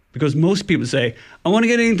it? Because most people say, I want to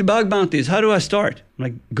get into bug bounties. How do I start? I'm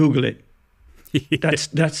like, Google it.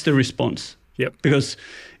 That's the response. Yep. Because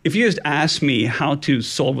if you just ask me how to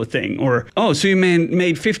solve a thing, or, oh, so you made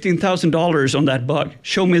 $15,000 on that bug,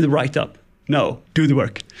 show me the write-up. No, do the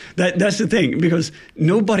work. That's the thing, because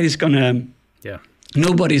nobody's going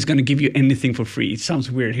to give you anything for free. It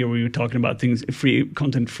sounds weird here when you're talking about things, free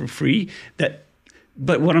content for free.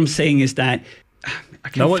 But what I'm saying is that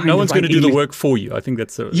no one's going to do the work for you. I think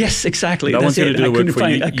that's yes, exactly. No one's going to do the work for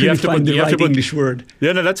you. I couldn't find the right English word.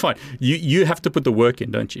 Yeah, no, that's fine. You have to put the work in,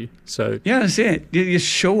 don't you? So yeah, that's it. You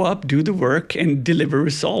show up, do the work, and deliver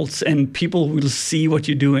results, and people will see what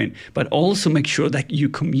you're doing. But also make sure that you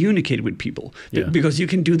communicate with people, because you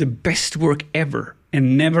can do the best work ever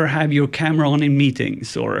and never have your camera on in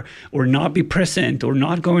meetings, or not be present, or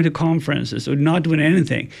not going to conferences, or not doing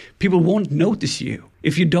anything. People won't notice you.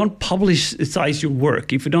 If you don't publicize your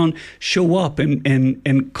work, if you don't show up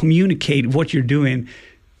and communicate what you're doing,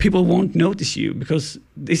 people won't notice you, because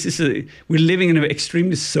we're living in an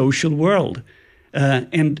extremely social world.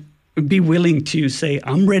 And be willing to say,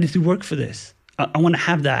 I'm ready to work for this. I want to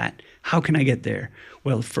have that. How can I get there?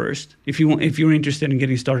 Well, first, if you're interested in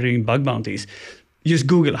getting started in bug bounties, just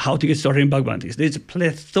Google how to get started in bug bounties. There's a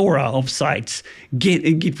plethora of sites,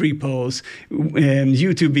 Git repos,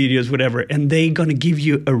 YouTube videos, whatever, and they're going to give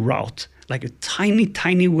you a route, like a tiny,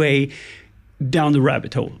 tiny way down the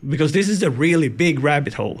rabbit hole, because this is a really big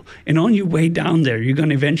rabbit hole. And on your way down there, you're going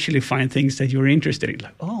to eventually find things that you're interested in.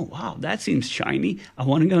 Like, oh, wow, that seems shiny. I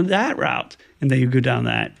want to go that route. And then you go down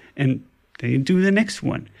that, and then you do the next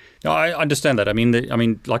one. No, I understand that. I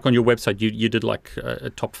mean, like on your website, you did like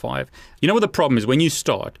a top 5. You know what the problem is? When you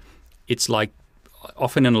start, it's like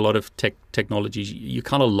often in a lot of technologies, you're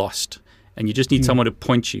kind of lost, and you just need someone to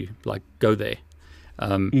point you, like, go there.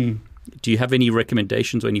 Do you have any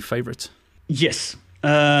recommendations or any favorites? Yes.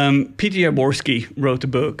 Peter Jaworski wrote a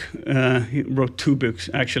book. He wrote 2 books,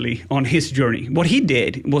 actually, on his journey. What he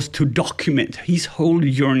did was to document his whole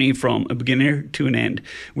journey from a beginner to an end,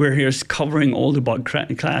 where he's covering all the bug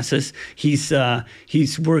classes. He's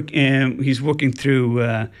working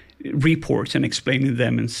through reports and explaining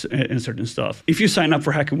them and certain stuff. If you sign up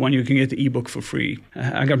for HackerOne, you can get the ebook for free.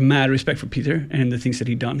 I got mad respect for Peter and the things that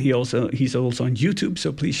he's done. He's also on YouTube,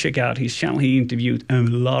 so please check out his channel. He interviewed a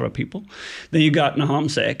lot of people. Then you got Nahum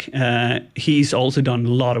Sek. He's also done a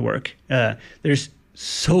lot of work. There's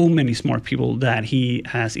so many smart people that he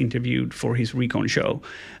has interviewed for his Recon show.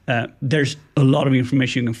 There's a lot of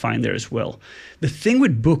information you can find there as well. The thing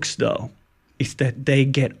with books, though, is that they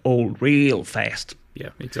get old real fast.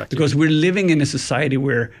 Yeah, exactly. Because we're living in a society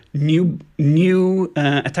where new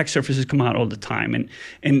attack surfaces come out all the time,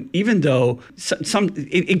 and even though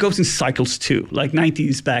it goes in cycles too, like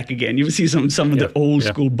 90s back again. You will see some of the old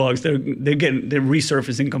school bugs they're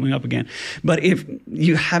resurfacing, coming up again. But if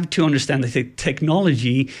you have to understand that the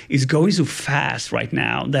technology is going so fast right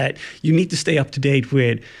now that you need to stay up to date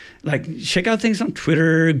with. Like, check out things on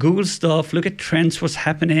Twitter, Google stuff, look at trends, what's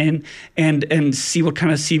happening, and see what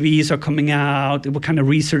kind of CVs are coming out, what kind of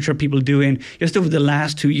research are people doing. Just over the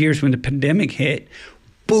last 2 years when the pandemic hit,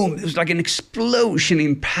 boom, it was like an explosion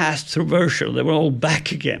in past traversal. They were all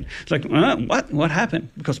back again. It's like, what happened?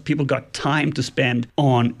 Because people got time to spend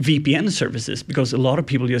on VPN services, because a lot of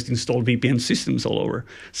people just installed VPN systems all over.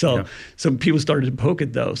 So people started to poke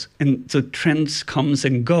at those. And so trends comes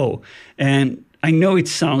and go. And I know it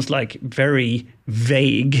sounds like very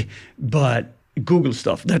vague, but Google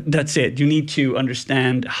stuff, that's it. You need to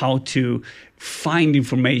understand how to find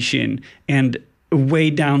information, and a way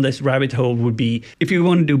down this rabbit hole would be, if you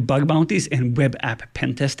want to do bug bounties and web app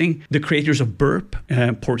pen testing, the creators of Burp,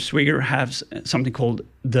 Portswigger, have something called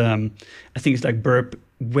I think it's like Burp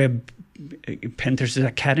Web Pen Testers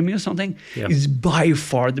Academy or something. Yeah. It's by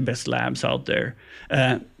far the best labs out there.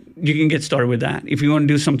 You can get started with that. If you want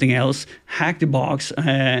to do something else, Hack the Box,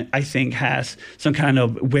 I think, has some kind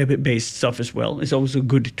of web-based stuff as well. It's also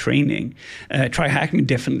good training. TryHackMe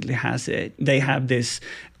definitely has it. They have this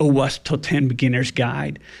OWASP Top 10 Beginner's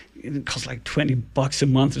Guide. it costs like $20 a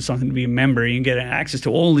month or something to be a member. You get access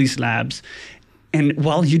to all these labs. And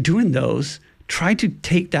while you're doing those, try to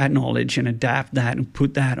take that knowledge and adapt that and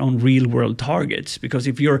put that on real world targets. Because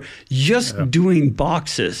if you're just doing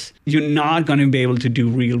boxes, you're not going to be able to do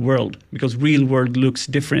real world, because real world looks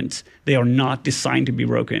different. They are not designed to be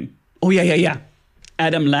broken. Oh, yeah.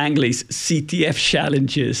 Adam Langley's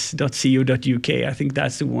ctfchallenges.co.uk. I think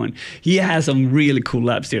that's the one. He has some really cool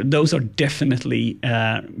labs there. Those are definitely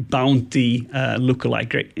Bounty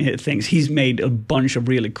lookalike things. He's made a bunch of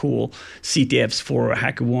really cool CTFs for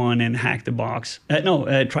HackerOne and Hack the Box.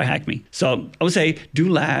 Try Hack Me. So I would say do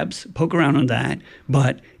labs, poke around on that.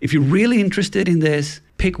 But if you're really interested in this,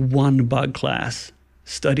 pick one bug class.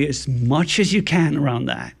 Study as much as you can around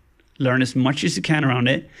that. Learn as much as you can around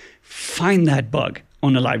it. Find that bug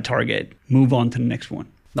on a live target, move on to the next one.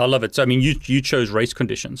 I love it. So, I mean, you chose race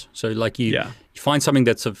conditions. So, like you find something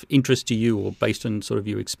that's of interest to you or based on sort of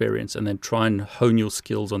your experience, and then try and hone your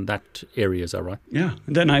skills on that area. Is that right? Yeah.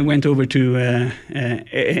 Then I went over to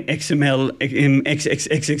XML,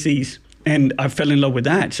 XXEs, and I fell in love with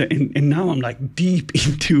that. So, and now I'm like deep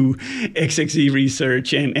into XXE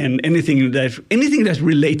research, and anything that's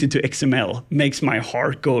related to XML makes my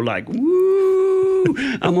heart go like, woo.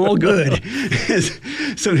 I'm all good.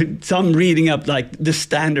 So I'm reading up like the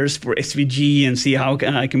standards for SVG and see how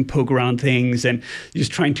I can poke around things and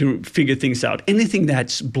just trying to figure things out. Anything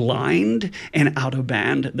that's blind and out of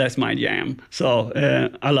band, that's my jam. So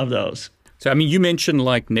I love those. So, I mean, you mentioned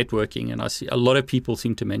like networking, and I see a lot of people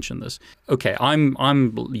seem to mention this. Okay, I'm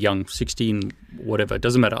young, 16, whatever. It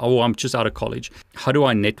doesn't matter. Oh, I'm just out of college. How do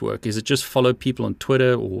I network? Is it just follow people on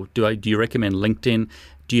Twitter, or do you recommend LinkedIn?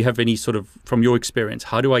 Do you have any sort of, from your experience,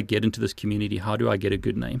 how do I get into this community? How do I get a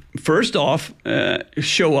good name? First off,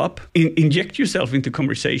 show up, inject yourself into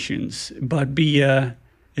conversations, but don't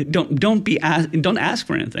ask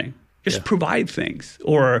for anything. Just provide things,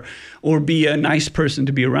 or be a nice person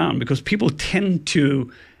to be around, because people tend to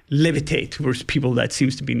levitate towards people that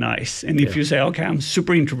seems to be nice. And if you say, okay, I'm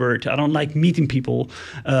super introvert, I don't like meeting people,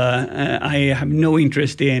 I have no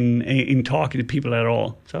interest in talking to people at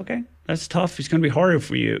all. So, okay. That's tough. It's going to be harder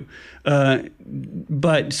for you.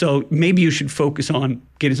 But so maybe you should focus on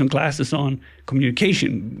getting some classes on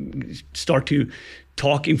communication. Start to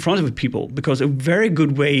talk in front of people, because a very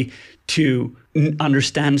good way to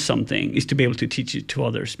understand something is to be able to teach it to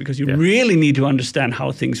others, because you really need to understand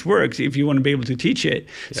how things work if you want to be able to teach it.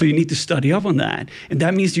 So you need to study up on that. And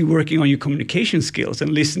that means you're working on your communication skills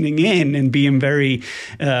and listening in and being very,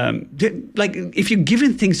 like if you're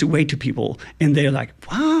giving things away to people and they're like,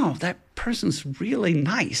 wow, that person's really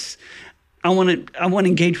nice. I want to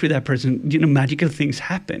engage with that person. Magical things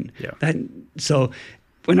happen. So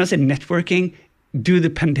when I said networking, due to the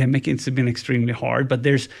pandemic, it's been extremely hard, but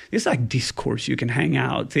there's like Discourse you can hang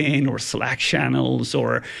out in, or Slack channels,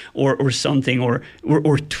 or something, or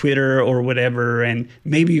Twitter or whatever, and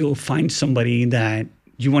maybe you'll find somebody that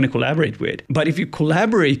you want to collaborate with. But if you're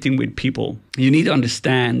collaborating with people, you need to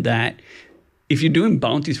understand that if you're doing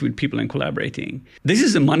bounties with people and collaborating, this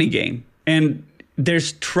is a money game, and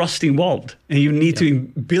there's trust involved, and you need to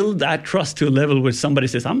build that trust to a level where somebody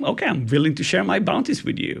says, I'm willing to share my bounties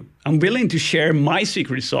with you. I'm willing to share my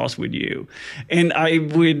secret sauce with you. And I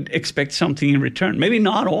would expect something in return. Maybe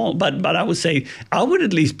not all, but I would say I would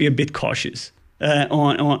at least be a bit cautious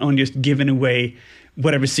on just giving away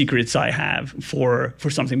whatever secrets I have for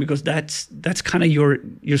something, because that's kind of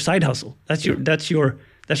your side hustle. That's your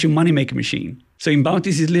money-making machine. So in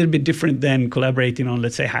bounties is a little bit different than collaborating on,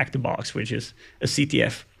 let's say, Hack the Box, which is a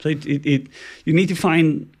CTF. So you need to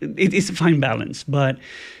find, it is a fine balance, but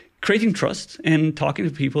creating trust and talking to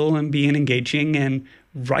people and being engaging and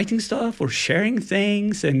writing stuff or sharing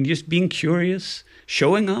things and just being curious,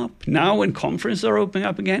 showing up. Now when conferences are opening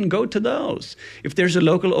up again, go to those. If there's a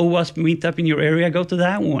local OWASP meetup in your area, go to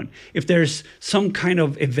that one. If there's some kind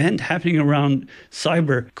of event happening around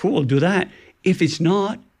cyber, cool, do that. If it's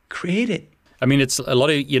not, create it. I mean, it's a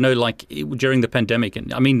lot of, like during the pandemic,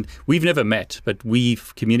 and I mean, we've never met, but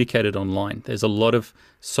we've communicated online. There's a lot of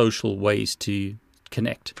social ways to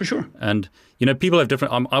connect. For sure. And, people have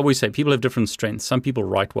different, I always say people have different strengths. Some people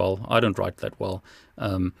write well. I don't write that well.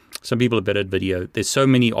 Some people are better at video. There's so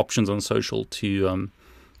many options on social to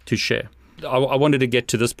share. I wanted to get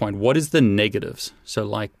to this point. What is the negatives? So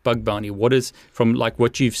like Bug Bounty, what is, from like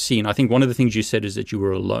what you've seen, I think one of the things you said is that you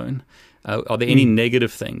were alone. Are there any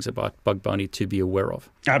negative things about Bug Bounty to be aware of?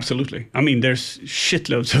 Absolutely. I mean, there's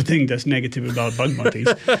shitloads of things that's negative about Bug Bounties.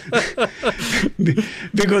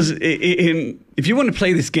 Because if you want to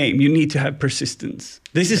play this game, you need to have persistence.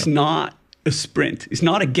 This is not a sprint. It's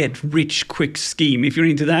not a get-rich-quick scheme. If you're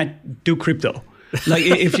into that, do crypto. Like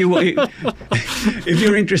if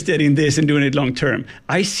you're interested in this and doing it long term,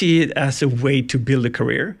 I see it as a way to build a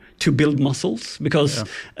career, to build muscles, because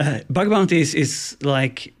bug bounty is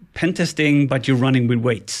like pen testing, but you're running with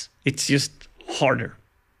weights. It's just harder.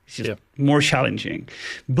 It's just more challenging.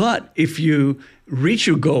 But if you reach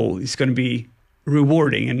your goal, it's going to be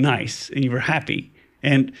rewarding and nice, and you're happy.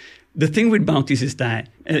 And the thing with bounties is that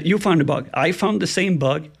you found a bug. I found the same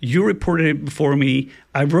bug. You reported it before me.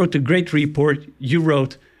 I wrote a great report. You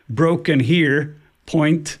wrote broken here,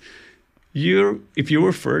 point. If you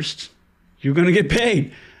were first, you're going to get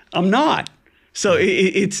paid. I'm not. So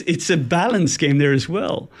it's a balance game there as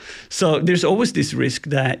well. So there's always this risk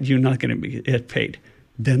that you're not going to get paid.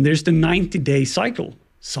 Then there's the 90-day cycle.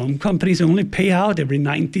 Some companies only pay out every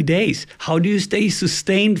 90 days. How do you stay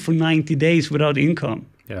sustained for 90 days without income?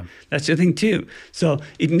 Yeah. That's the thing too. So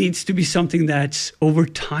it needs to be something that's over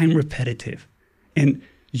time repetitive. And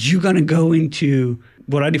you're going to go into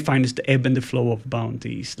what I define as the ebb and the flow of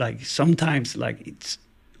bounties. Like sometimes like it's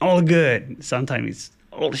all good. Sometimes it's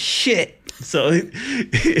all shit. So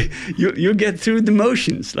you get through the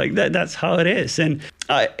motions like that. That's how it is. And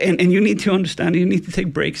you need to understand, you need to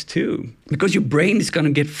take breaks too, because your brain is going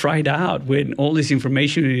to get fried out with all this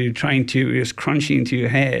information you're trying to just crunch into your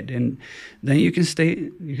head. And then you can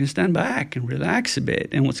stand back and relax a bit.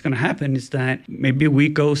 And what's going to happen is that maybe a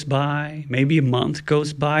week goes by, maybe a month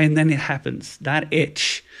goes by, and then it happens. That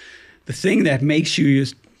itch, the thing that makes you're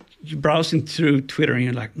browsing through Twitter and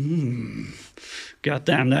you're like, God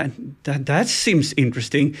damn, that seems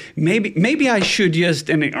interesting. Maybe I should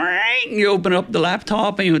just, and you open up the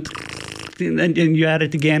laptop and then you add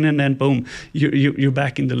it again, and then boom, you're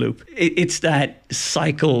back in the loop. It's that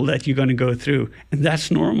cycle that you're going to go through, and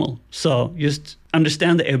that's normal. So just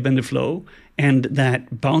understand the ebb and the flow, and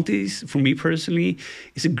that bounties, for me personally,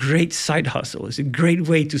 is a great side hustle. It's a great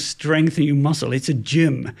way to strengthen your muscle. It's a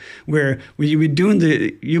gym where you've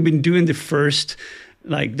been doing the first,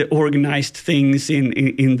 like the organized things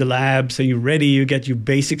in the labs, and you're ready, you get your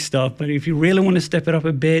basic stuff. But if you really want to step it up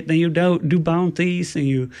a bit, then you do bounties and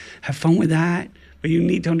you have fun with that. But you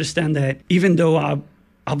need to understand that even though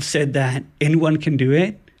I've said that anyone can do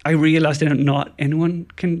it, I realize that not anyone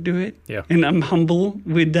can do it. Yeah. And I'm humble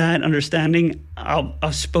with that understanding. I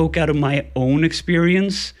spoke out of my own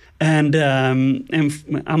experience. And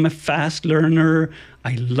I'm a fast learner.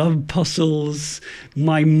 I love puzzles.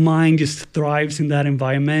 My mind just thrives in that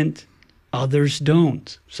environment. Others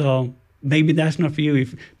don't. So maybe that's not for you.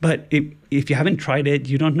 But if you haven't tried it,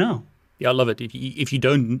 you don't know. Yeah, I love it. If you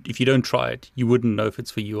don't try it, you wouldn't know if it's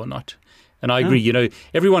for you or not. And I agree. You know,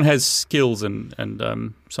 everyone has skills, and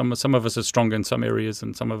some of us are stronger in some areas,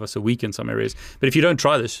 and some of us are weak in some areas. But if you don't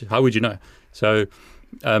try this, how would you know? So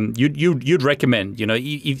you'd recommend, you know,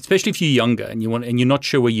 especially if you're younger and you're not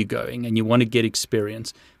sure where you're going and you want to get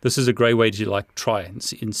experience, this is a great way to like try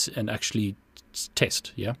and actually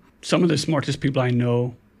test. Yeah. Some of the smartest people I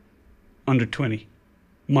know, under 20,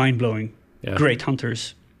 mind blowing, great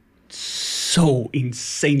hunters, so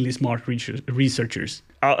insanely smart researchers.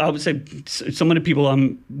 I would say some of the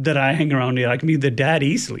people that I hang around with, I can be their dad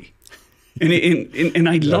easily. And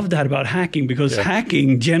I love that about hacking, because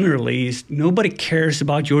hacking generally is nobody cares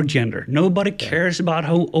about your gender. Nobody cares about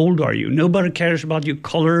how old are you. Nobody cares about your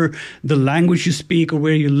color, the language you speak, or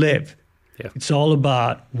where you live. Yeah. It's all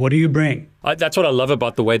about what do you bring. That's what I love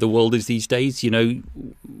about the way the world is these days. You know,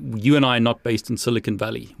 you and I are not based in Silicon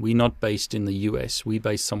Valley. We're not based in the US. We're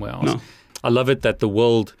based somewhere else. No. I love it that the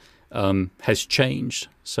world has changed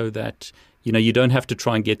so that, you know, you don't have to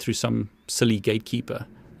try and get through some silly gatekeeper.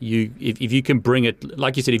 If you can bring it,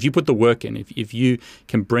 like you said, if you put the work in, if you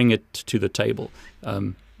can bring it to the table,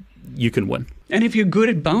 you can win. And if you're good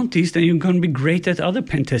at bounties, then you're going to be great at other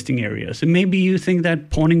pen testing areas. And maybe you think that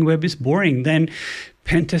pawning web is boring, then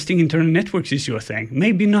pen testing internal networks is your thing.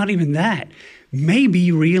 Maybe not even that. Maybe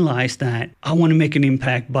you realize that I want to make an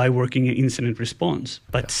impact by working in incident response.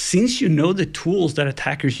 But since you know the tools that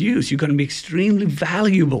attackers use, you're going to be extremely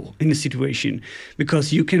valuable in the situation,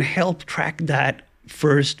 because you can help track that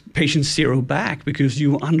first patient zero back, because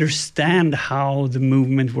you understand how the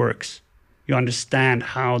movement works. You understand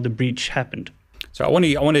how the breach happened. So I want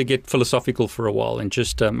to get philosophical for a while, and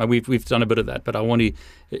just we've done a bit of that, but I want to,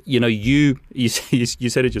 you know, you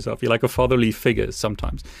said it yourself. You're like a fatherly figure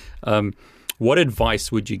sometimes. What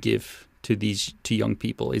advice would you give to young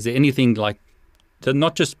people? Is there anything like,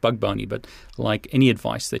 not just bug bounty, but like any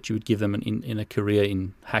advice that you would give them in a career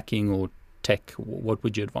in hacking or tech? What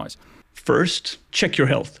would you advise? First, check your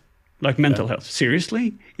health, like mental health.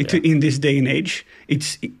 Seriously, in this day and age,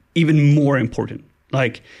 it's even more important.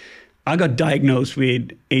 Like, I got diagnosed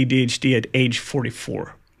with ADHD at age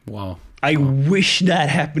 44. Wow. I wish that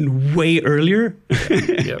happened way earlier.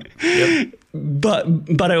 Yep.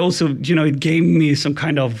 But I also, it gave me some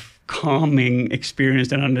kind of calming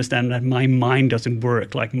experience and understand that my mind doesn't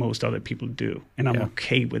work like most other people do. And I'm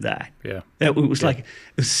okay with that. Yeah. That it was like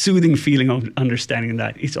a soothing feeling of understanding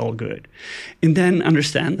that it's all good. And then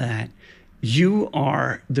understand that you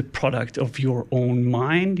are the product of your own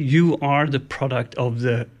mind. You are the product of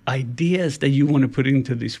the ideas that you want to put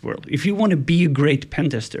into this world. If you want to be a great pen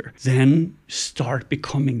tester, then start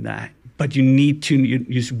becoming that. But you need to you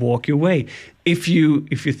just walk your way. If you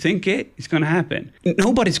think it's going to happen.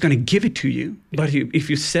 Nobody's going to give it to you. But if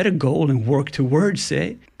you set a goal and work towards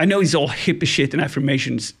it, I know it's all hippie shit and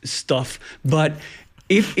affirmations stuff, but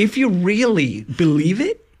if you really believe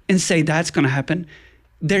it and say that's going to happen,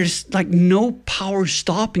 there's like no power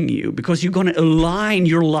stopping you, because you're going to align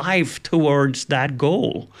your life towards that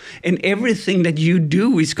goal. And everything that you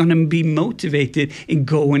do is going to be motivated in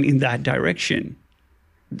going in that direction.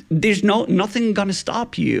 There's nothing going to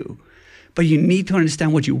stop you, but you need to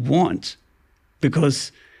understand what you want,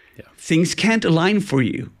 because things can't align for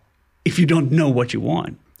you if you don't know what you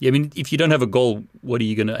want. Yeah, I mean, if you don't have a goal, what are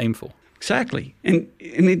you going to aim for? Exactly. And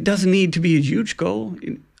it doesn't need to be a huge goal.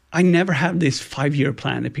 I never have this 5-year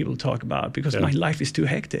plan that people talk about, because my life is too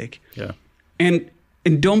hectic. Yeah. And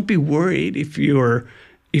don't be worried if you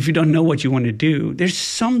don't know what you want to do. There's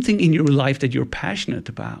something in your life that you're passionate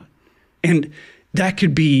about. And that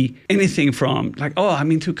could be anything from like, oh,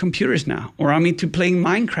 I'm into computers now, or I'm into playing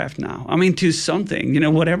Minecraft now. I'm into something,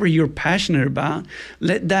 whatever you're passionate about,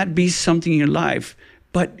 let that be something in your life.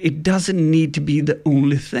 But it doesn't need to be the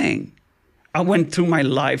only thing. I went through my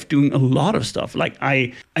life doing a lot of stuff. Like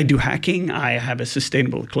I do hacking. I have a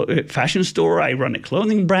sustainable fashion store. I run a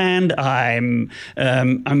clothing brand. I'm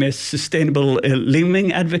a sustainable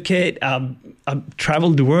living advocate. I've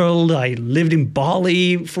traveled the world. I lived in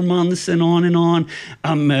Bali for months and on and on.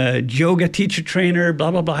 I'm a yoga teacher trainer,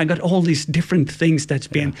 blah, blah, blah. I got all these different things that's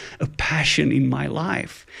been a passion in my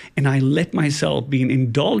life. And I let myself be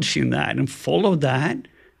indulged in that and follow that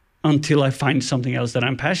until I find something else that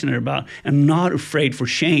I'm passionate about, and not afraid for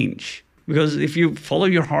change. Because if you follow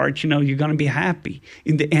your heart, you're going to be happy.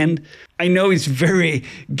 In the end, I know it's very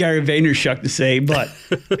Gary Vaynerchuk to say, but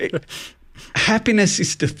happiness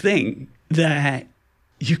is the thing that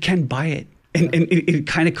you can't buy it. And it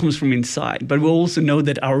kind of comes from inside. But we also know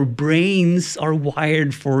that our brains are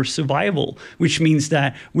wired for survival, which means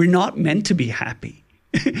that we're not meant to be happy.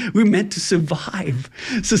 We're meant to survive.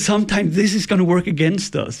 So sometimes this is going to work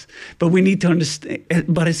against us. But we need to understand.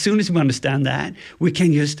 But as soon as we understand that, we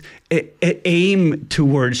can just aim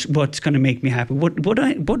towards what's going to make me happy. What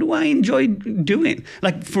do I enjoy doing?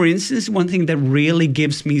 Like, for instance, one thing that really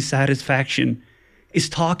gives me satisfaction is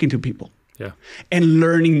talking to people. Yeah. And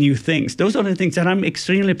learning new things. Those are the things that I'm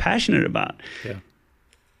extremely passionate about. Yeah.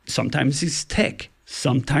 Sometimes it's tech.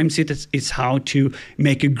 Sometimes it's how to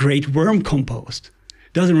make a great worm compost.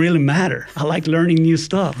 Doesn't really matter. I like learning new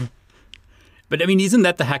stuff. But I mean, isn't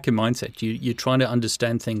that the hacker mindset? You're trying to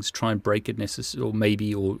understand things, try and break it or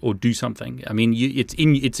maybe or do something. I mean,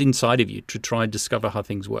 it's inside of you to try and discover how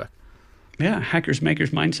things work. Yeah, hackers, makers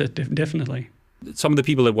mindset, definitely. Some of the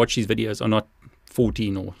people that watch these videos are not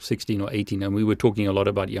 14 or 16 or 18, and we were talking a lot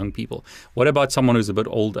about young people. What about someone who's a bit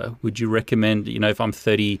older? Would you recommend, if I'm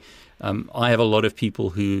 30, I have a lot of people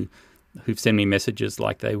who've sent me messages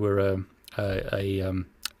like they were a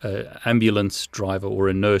ambulance driver or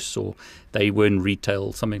a nurse, or they were in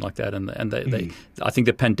retail, something like that, and they I think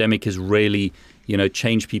the pandemic has really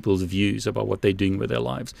changed people's views about what they're doing with their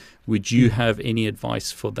lives. Would you have any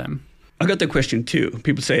advice for them? I got the question too.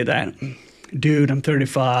 People say that, dude, I'm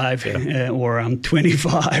 35 or I'm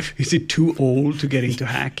 25. Is it too old to get into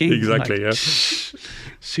hacking? Exactly, yeah.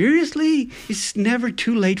 Seriously? It's never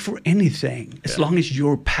too late for anything, as long as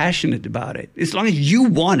you're passionate about it. As long as you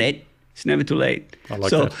want it, it's never too late. I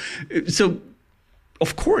like that. So,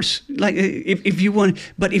 of course, like if you want,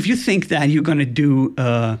 but if you think that you're going to do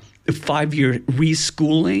a 5-year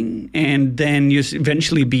reschooling and then you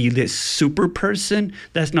eventually be this super person,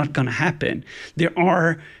 that's not going to happen. There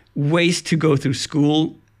are ways to go through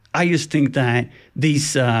school. I just think that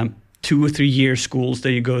these 2 or 3 year schools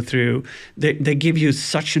that you go through, they give you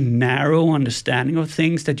such a narrow understanding of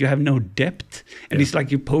things that you have no depth. And it's like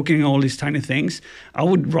you're poking all these tiny things. I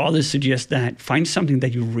would rather suggest that find something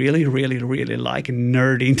that you really, really, really like and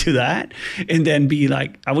nerd into that. And then be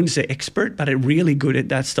like, I wouldn't say expert, but really good at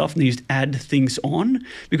that stuff. And you just add things on,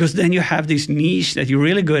 because then you have this niche that you're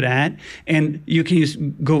really good at and you can just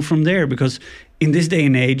go from there. Because in this day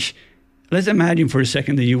and age, let's imagine for a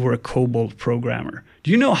second that you were a COBOL programmer. Do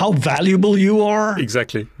you know how valuable you are?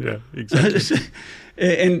 Exactly. Yeah, exactly.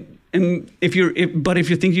 And And if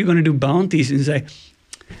you think you're going to do bounties and say,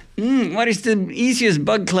 what is the easiest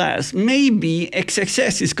bug class? Maybe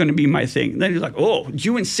XXS is going to be my thing. Then you're like, oh,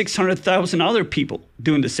 you and 600,000 other people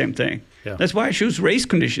doing the same thing. Yeah. That's why I choose race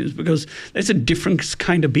conditions, because that's a different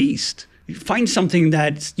kind of beast. You find something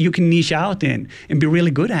that you can niche out in and be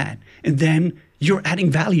really good at, and then you're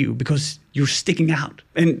adding value because you're sticking out.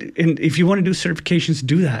 And if you want to do certifications,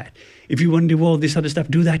 do that. If you want to do all this other stuff,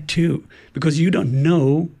 do that too, because you don't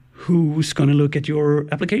know who's going to look at your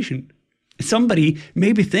application. Somebody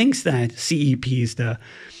maybe thinks that CEP is the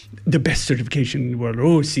best certification in the world,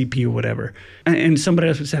 or CP or whatever, and somebody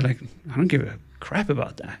else would say like, I don't give a crap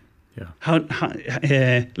about that.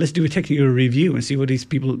 Yeah. Let's do a technical review and see what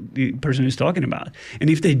the person is talking about. And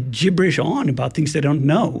if they gibberish on about things they don't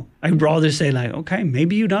know, I'd rather say like, okay,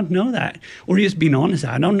 maybe you don't know that, or just being honest.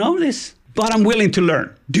 I don't know this, but I'm willing to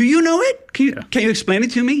learn. Do you know it? Can you explain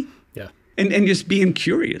it to me? Yeah. And just being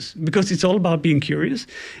curious, because it's all about being curious,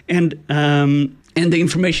 and the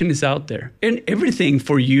information is out there, and everything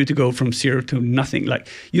for you to go from zero to nothing. Like,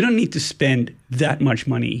 you don't need to spend that much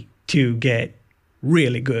money to get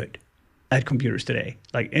really good at computers today.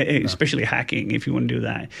 Like, especially hacking, if you want to do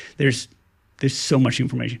that. There's so much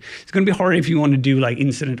information. It's going to be hard if you want to do like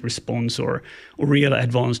incident response or real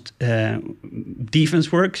advanced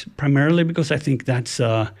defense works, primarily because I think that's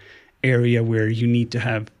a area where you need to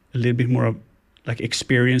have a little bit more of like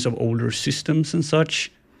experience of older systems and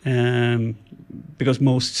such, because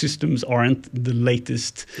most systems aren't the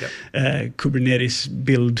latest Kubernetes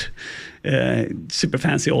build, super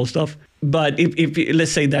fancy old stuff. But if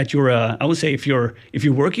let's say that I would say if you're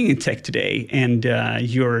working in tech today and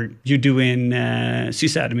you're doing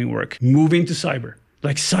sysadmin work, move into cyber.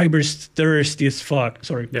 Like, cyber's thirsty as fuck.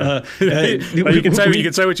 Sorry. Yeah. You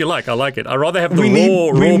can say what you like. I like it. I'd rather have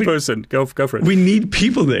the raw person. Go for it. We need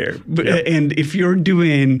people there. And if you're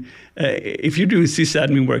doing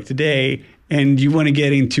sysadmin work today and you want to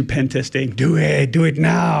get into pen testing, do it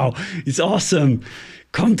now. It's awesome.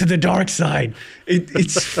 Come to the dark side.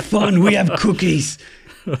 It's fun. We have cookies.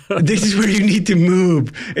 This is where you need to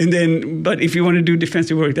move. But if you want to do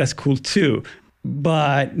defensive work, that's cool too.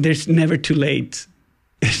 But there's never too late.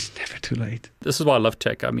 It's never too late. This is why I love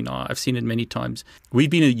tech. I mean, I've seen it many times.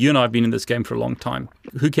 You and I have been in this game for a long time.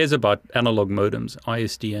 Who cares about analog modems,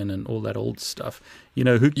 ISDN, and all that old stuff?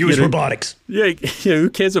 US robotics. Yeah,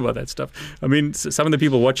 who cares about that stuff? I mean, some of the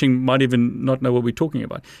people watching might even not know what we're talking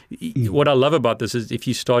about. What I love about this is if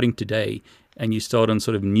you're starting today and you start on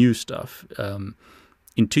sort of new stuff,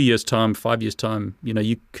 in 2 years' time, 5 years' time,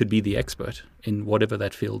 you could be the expert in whatever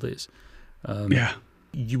that field is.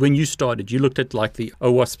 When you started, you looked at like the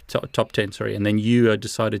OWASP top 10, and then you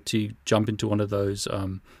decided to jump into one of those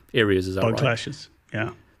areas. Is that right? Bug clashes, yeah.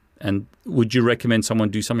 And would you recommend someone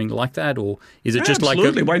do something like that, or is it just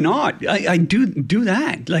absolutely. Why not? I do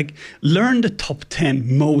that. Like, learn the top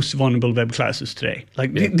 10 most vulnerable web classes today.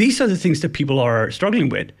 Like, these are the things that people are struggling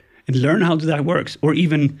with, and learn how that works, or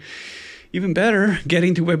even better, get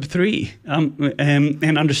into Web3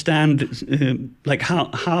 and understand like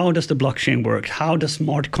how does the blockchain work? How does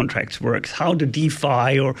smart contracts work? How do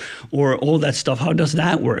DeFi or all that stuff, how does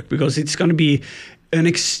that work? Because it's going to be an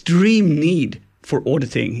extreme need for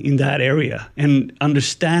auditing in that area and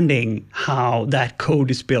understanding how that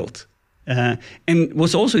code is built. And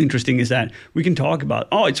what's also interesting is that we can talk about,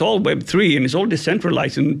 it's all Web3 and it's all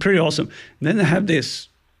decentralized and pretty awesome. And then they have this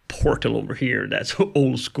portal over here that's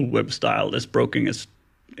old school web style that's broken,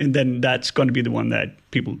 and then that's going to be the one that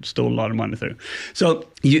people stole a lot of money through. So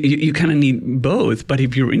you kind of need both. But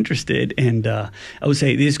if you're interested, and I would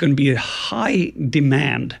say there's going to be a high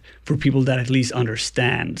demand for people that at least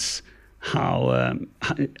understands how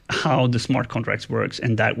the smart contracts works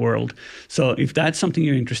in that world. So if that's something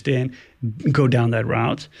you're interested in, go down that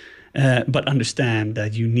route, but understand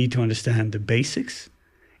that you need to understand the basics.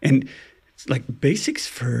 And like, basics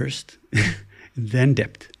first, then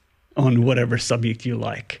depth on whatever subject you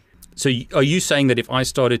like. So are you saying that if I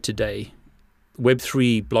started today,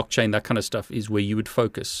 Web3, blockchain, that kind of stuff is where you would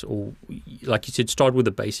focus? Or, like you said, start with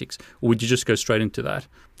the basics? Or would you just go straight into that?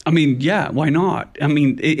 I mean, yeah, why not? I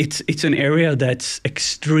mean, it's an area that's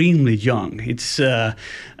extremely young. It's it's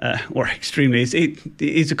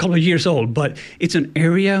a couple of years old, but it's an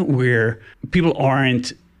area where people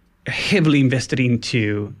aren't heavily invested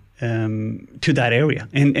into to that area.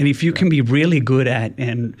 And if you can be really good at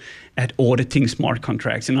auditing smart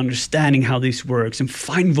contracts and understanding how this works and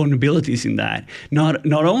find vulnerabilities in that, not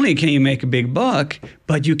only can you make a big buck,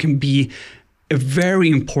 but you can be a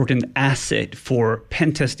very important asset for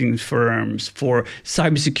pen testing firms, for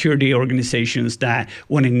cybersecurity organizations that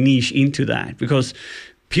want to niche into that. Because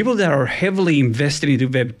people that are heavily invested into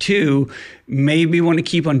Web 2 maybe want to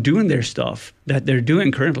keep on doing their stuff that they're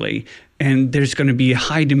doing currently. And there's going to be a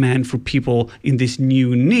high demand for people in this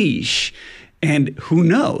new niche. And who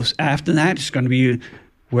knows? After that, it's going to be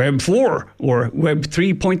Web 4 or Web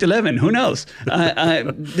 3.11. Who knows?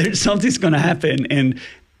 There's something's going to happen. And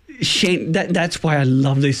Shane, that's why I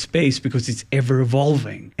love this space, because it's ever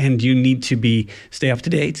evolving, and you need to stay up to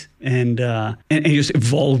date and just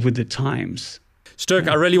evolve with the times. Sturk,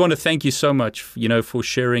 I really want to thank you so much, for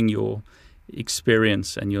sharing your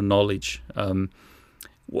experience and your knowledge.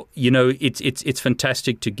 It's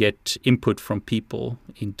fantastic to get input from people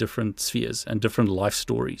in different spheres and different life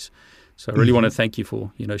stories. So I really want to thank you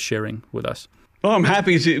for, sharing with us. Well, I'm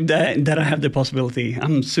happy that I have the possibility.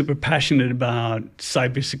 I'm super passionate about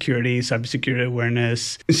cybersecurity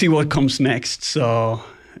awareness, and see what comes next. So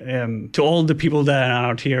to all the people that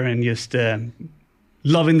are out here and just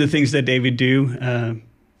loving the things that David do,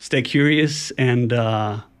 stay curious, and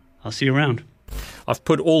I'll see you around. I've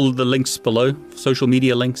put all the links below, social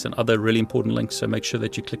media links and other really important links. So make sure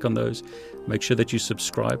that you click on those. Make sure that you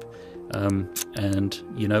subscribe. And,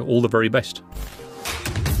 all the very best.